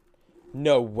 Yes.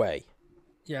 No way.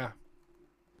 Yeah.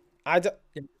 Are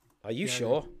you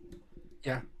sure?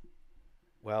 Yeah.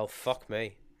 Well, fuck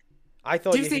me. I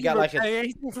thought you could get like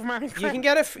anything for Minecraft? You can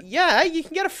get you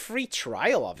can get a free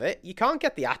trial of it. You can't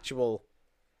get the actual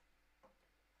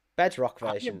Bedrock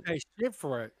version. I shit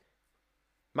for it.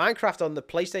 Minecraft on the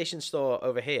PlayStation Store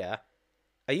over here.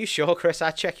 Are you sure, Chris?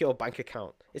 I check your bank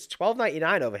account. It's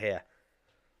 $12.99 over here.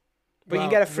 But you can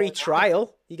get a free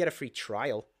trial. You get a free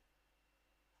trial.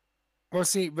 Well,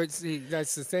 see, that's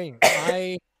the thing.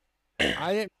 I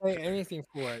didn't pay anything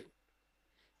for it.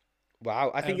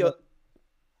 Wow, I think you're.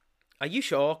 Are you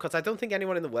sure? Because I don't think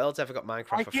anyone in the world's ever got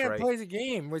Minecraft for free. I can't play the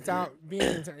game without being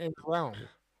in the realm.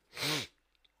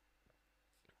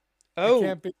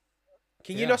 Oh,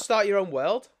 can you not start your own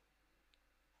world?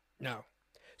 No.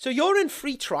 So you're in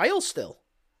free trial still?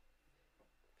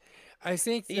 I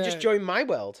think you just joined my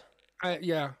world.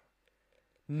 Yeah.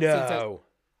 No.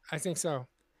 I think so.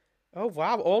 Oh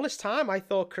wow! All this time I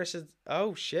thought Chris had.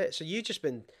 Oh shit! So you just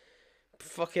been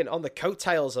fucking on the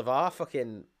coattails of our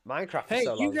fucking Minecraft for so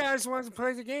long. Hey, you guys wanted to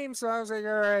play the game, so I was like,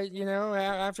 all right,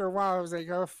 after a while, I was like,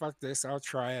 oh, fuck this, I'll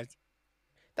try it.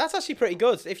 That's actually pretty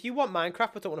good. If you want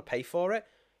Minecraft but don't want to pay for it,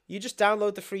 you just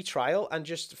download the free trial and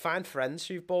just find friends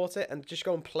who've bought it and just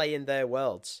go and play in their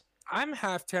worlds. I'm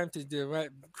half tempted to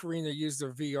let Karina use the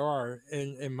VR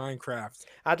in Minecraft.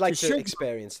 I'd like to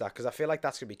experience that because I feel like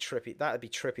that's going to be trippy. That'd be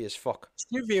trippy as fuck.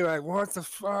 She'd be like, what the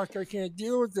fuck? I can't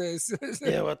deal with this.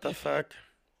 Yeah, what the fuck?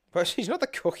 But she's not the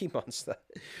Cookie Monster.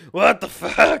 What the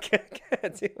fuck? I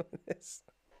can't deal with this.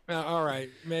 All right.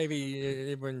 Maybe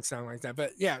it wouldn't sound like that.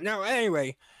 But yeah, no,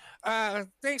 anyway.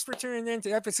 Thanks for tuning in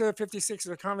to episode 56 of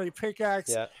the Comedy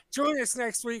Pickaxe. Yeah. Join us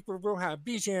next week where we'll have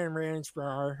BJ and Ranch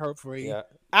Bar, hopefully. Yeah.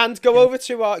 And go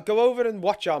over and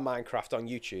watch our Minecraft on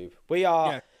YouTube. We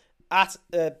are at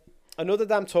Another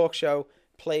Damn Talk Show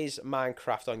plays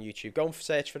Minecraft on YouTube. Go and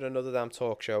search for Another Damn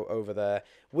Talk Show over there.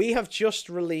 We have just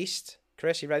released,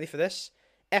 Chris, you ready for this?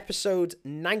 Episode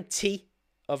 90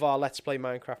 of our Let's Play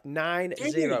Minecraft. 90.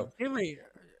 Really?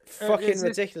 Fucking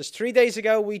ridiculous. 3 days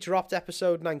ago, we dropped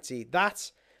episode 90.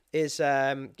 That is,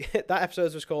 that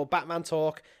episode was called Batman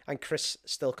Talk, and Chris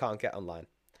still can't get online.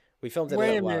 We filmed it a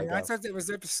little while ago. I thought that was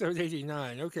episode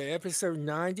 89. Okay, episode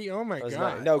 90? Oh my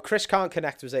God. No, Chris can't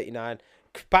connect was 89.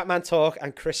 Batman Talk,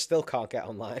 and Chris still can't get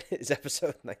online. It's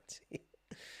episode 90.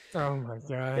 Oh my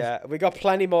God. Yeah, we got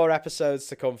plenty more episodes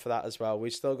to come for that as well.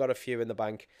 We've still got a few in the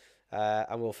bank.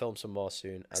 And we'll film some more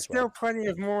soon as well. Still plenty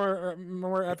of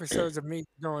more episodes of me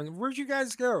going, where'd you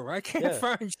guys go? I can't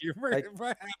find you. What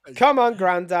happened? Come on,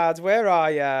 Grandad. Where are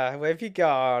you? Where have you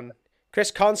gone? Chris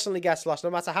constantly gets lost. No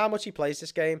matter how much he plays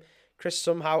this game, Chris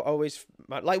somehow always...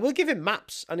 Like, we'll give him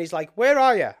maps, and he's like, where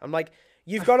are you? I'm like,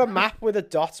 you've got a map with a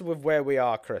dot with where we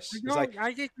are, Chris. He's like,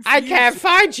 I can't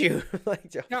find you.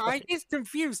 Like, no, I get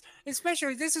confused.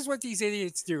 Especially, this is what these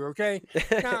idiots do, okay?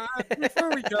 Now, before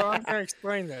we go, I'm going to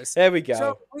explain this. There we go.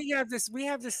 So we have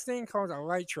this thing called a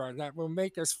Elytra that will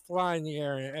make us fly in the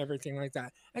air and everything like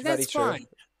that. And that's fine.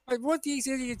 But what these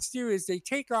idiots do is they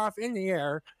take off in the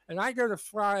air, and I go to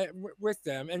fly with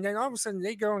them, and then all of a sudden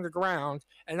they go on the ground,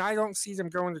 and I don't see them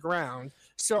go on the ground.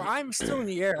 So I'm still in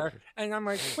the air, and I'm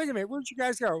like, wait a minute, where'd you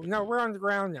guys go? No, we're on the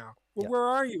ground now. Well, where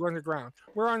are you on the ground?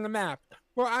 We're on the map.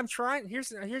 Well, I'm trying. Here's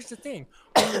the thing.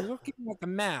 When you're looking at the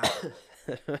map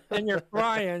and you're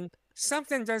flying,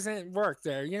 something doesn't work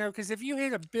there, because if you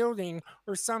hit a building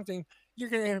or something, you're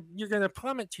gonna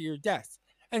plummet to your death.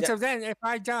 And so then if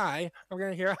I die, I'm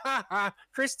going to hear, ha ha,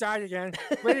 Chris died again.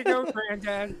 Way to go,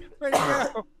 Granddad. Way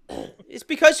to go. It's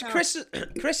because Chris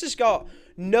has got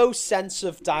no sense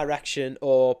of direction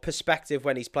or perspective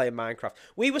when he's playing Minecraft.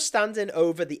 We were standing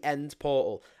over the end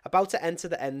portal, about to enter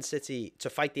the end city to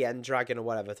fight the end dragon or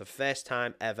whatever, the first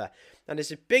time ever. And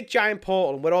there's a big giant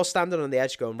portal, and we're all standing on the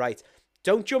edge going, right,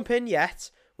 don't jump in yet.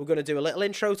 We're going to do a little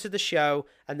intro to the show,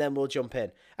 and then we'll jump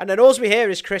in. And then all we hear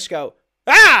is Chris go,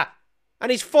 ah! And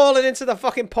he's falling into the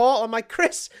fucking portal. I'm like,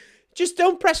 Chris, just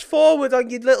don't press forward on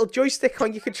your little joystick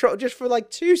on your control just for like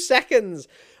 2 seconds.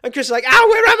 And Chris is like,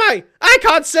 where am I? I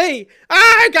can't see.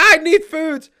 I need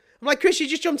food. I'm like, Chris, you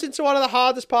just jumped into one of the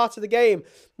hardest parts of the game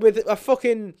with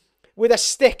a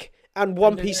stick and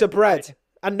one piece of bread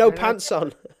and no pants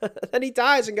on. Then he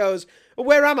dies and goes,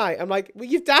 where am I? I'm like, well,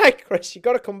 you've died, Chris. You've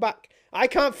got to come back. I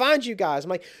can't find you guys.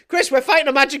 I'm like, Chris, we're fighting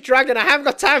a magic dragon. I haven't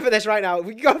got time for this right now.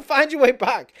 We got to find your way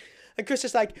back. And Chris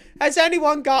is like, has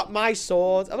anyone got my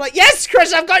sword? I'm like, yes,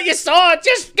 Chris, I've got your sword.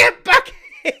 Just get back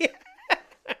here.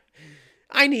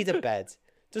 I need a bed.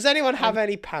 Does anyone have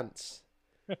any pants?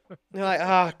 You're like,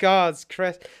 oh, God,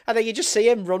 Chris. And then you just see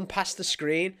him run past the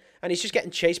screen, and he's just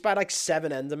getting chased by, like,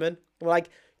 7 Endermen. We're like,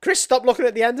 Chris, stop looking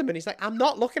at the Enderman. He's like, I'm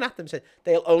not looking at them. He said,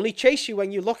 they'll only chase you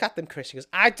when you look at them, Chris. He goes,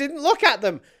 I didn't look at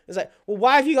them. He's like, well,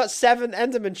 why have you got 7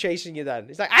 Endermen chasing you then?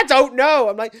 He's like, I don't know.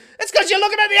 I'm like, it's because you're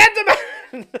looking at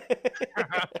the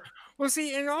Enderman. Well,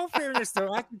 see, in all fairness,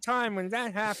 though, at the time when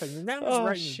that happened, and that was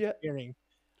right in the beginning,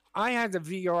 I had the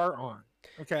VR on,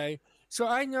 okay? So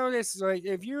I noticed, like,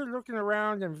 if you're looking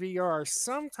around in VR,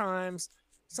 sometimes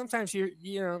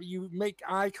you make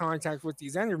eye contact with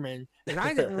these Endermen, and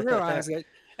I didn't realize it.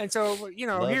 And so,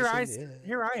 here I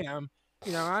am.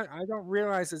 I don't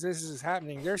realize that this is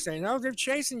happening. They're saying, "Oh, they're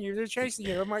chasing you. They're chasing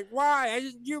you." I'm like, "Why? I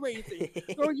didn't do anything."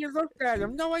 "Oh, you looked at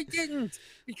them." "No, I didn't,"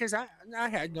 because I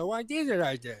had no idea that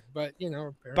I did. But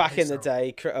back in the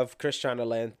day of Chris trying to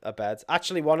learn a bed.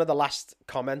 Actually, one of the last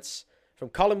comments from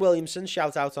Colin Williamson,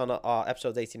 shout out on our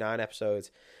episode 89 episode.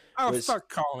 Oh, fuck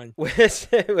Colin.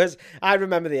 I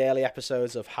remember the early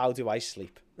episodes of How Do I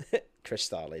Sleep? Chris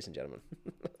Starr, ladies and gentlemen.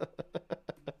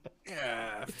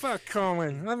 Yeah, fuck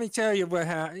Colin. Let me tell you what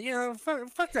happened.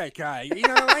 Fuck that guy.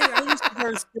 I used to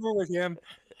go to school with him,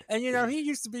 and he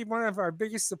used to be one of our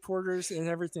biggest supporters and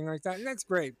everything like that, and that's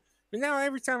great. But now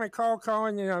every time I call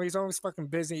Colin, he's always fucking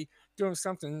busy doing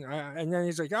something, and then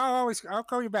he's like, "Oh, I'll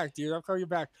call you back, dude. I'll call you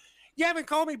back." You haven't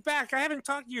called me back. I haven't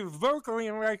talked to you vocally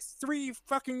in like 3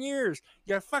 fucking years.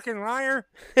 You fucking liar.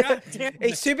 God damn it.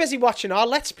 He's too busy watching our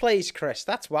Let's Plays, Chris.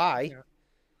 That's why.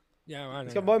 Yeah, I know.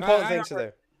 He's got more important things to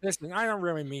do. Listen, I don't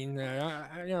really mean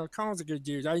that. Colin's a good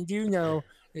dude. I do know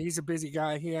that he's a busy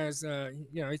guy. He has,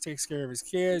 he takes care of his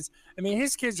kids. I mean,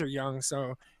 his kids are young,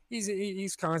 so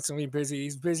he's constantly busy.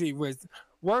 He's busy with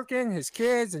working, his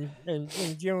kids,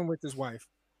 and dealing with his wife.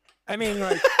 I mean,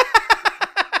 like...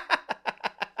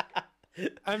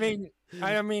 I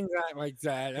don't mean that like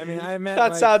that. I mean, I meant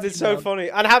that sounded so funny.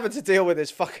 And having to deal with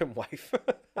his fucking wife.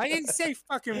 I didn't say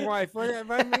fucking wife. What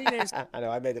I mean is, I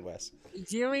know, I made it worse.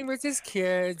 Dealing with his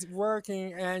kids,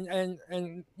 working, and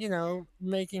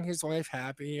making his wife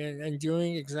happy, and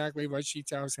doing exactly what she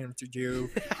tells him to do.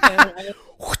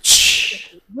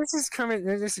 This is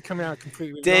coming out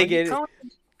completely. Dig it.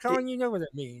 Colin, you know what I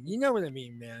mean. You know what I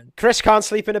mean, man. Chris can't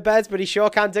sleep in a bed, but he sure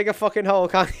can dig a fucking hole,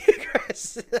 can't you,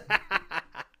 Chris?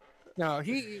 No,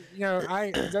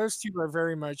 those two are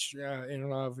very much in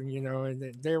love,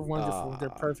 and they're wonderful. They're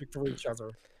perfect for each other.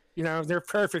 They're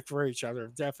perfect for each other,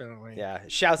 definitely. Yeah.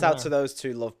 Shout out to those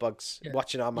two love bugs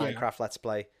watching our Minecraft Let's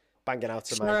Play, banging out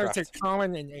to Minecraft. Shout out to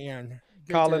Colin and Ann.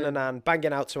 Colin and Ann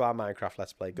banging out to our Minecraft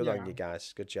Let's Play. Good on you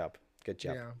guys. Good job. Good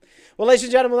job. Yeah. Well, ladies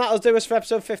and gentlemen, that'll do us for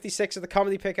episode 56 of the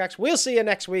Comedy Pickaxe. We'll see you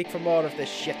next week for more of this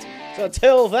shit. So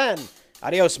until then,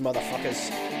 adios,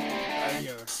 motherfuckers.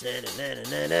 Adios. Na, na,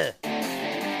 na, na, na.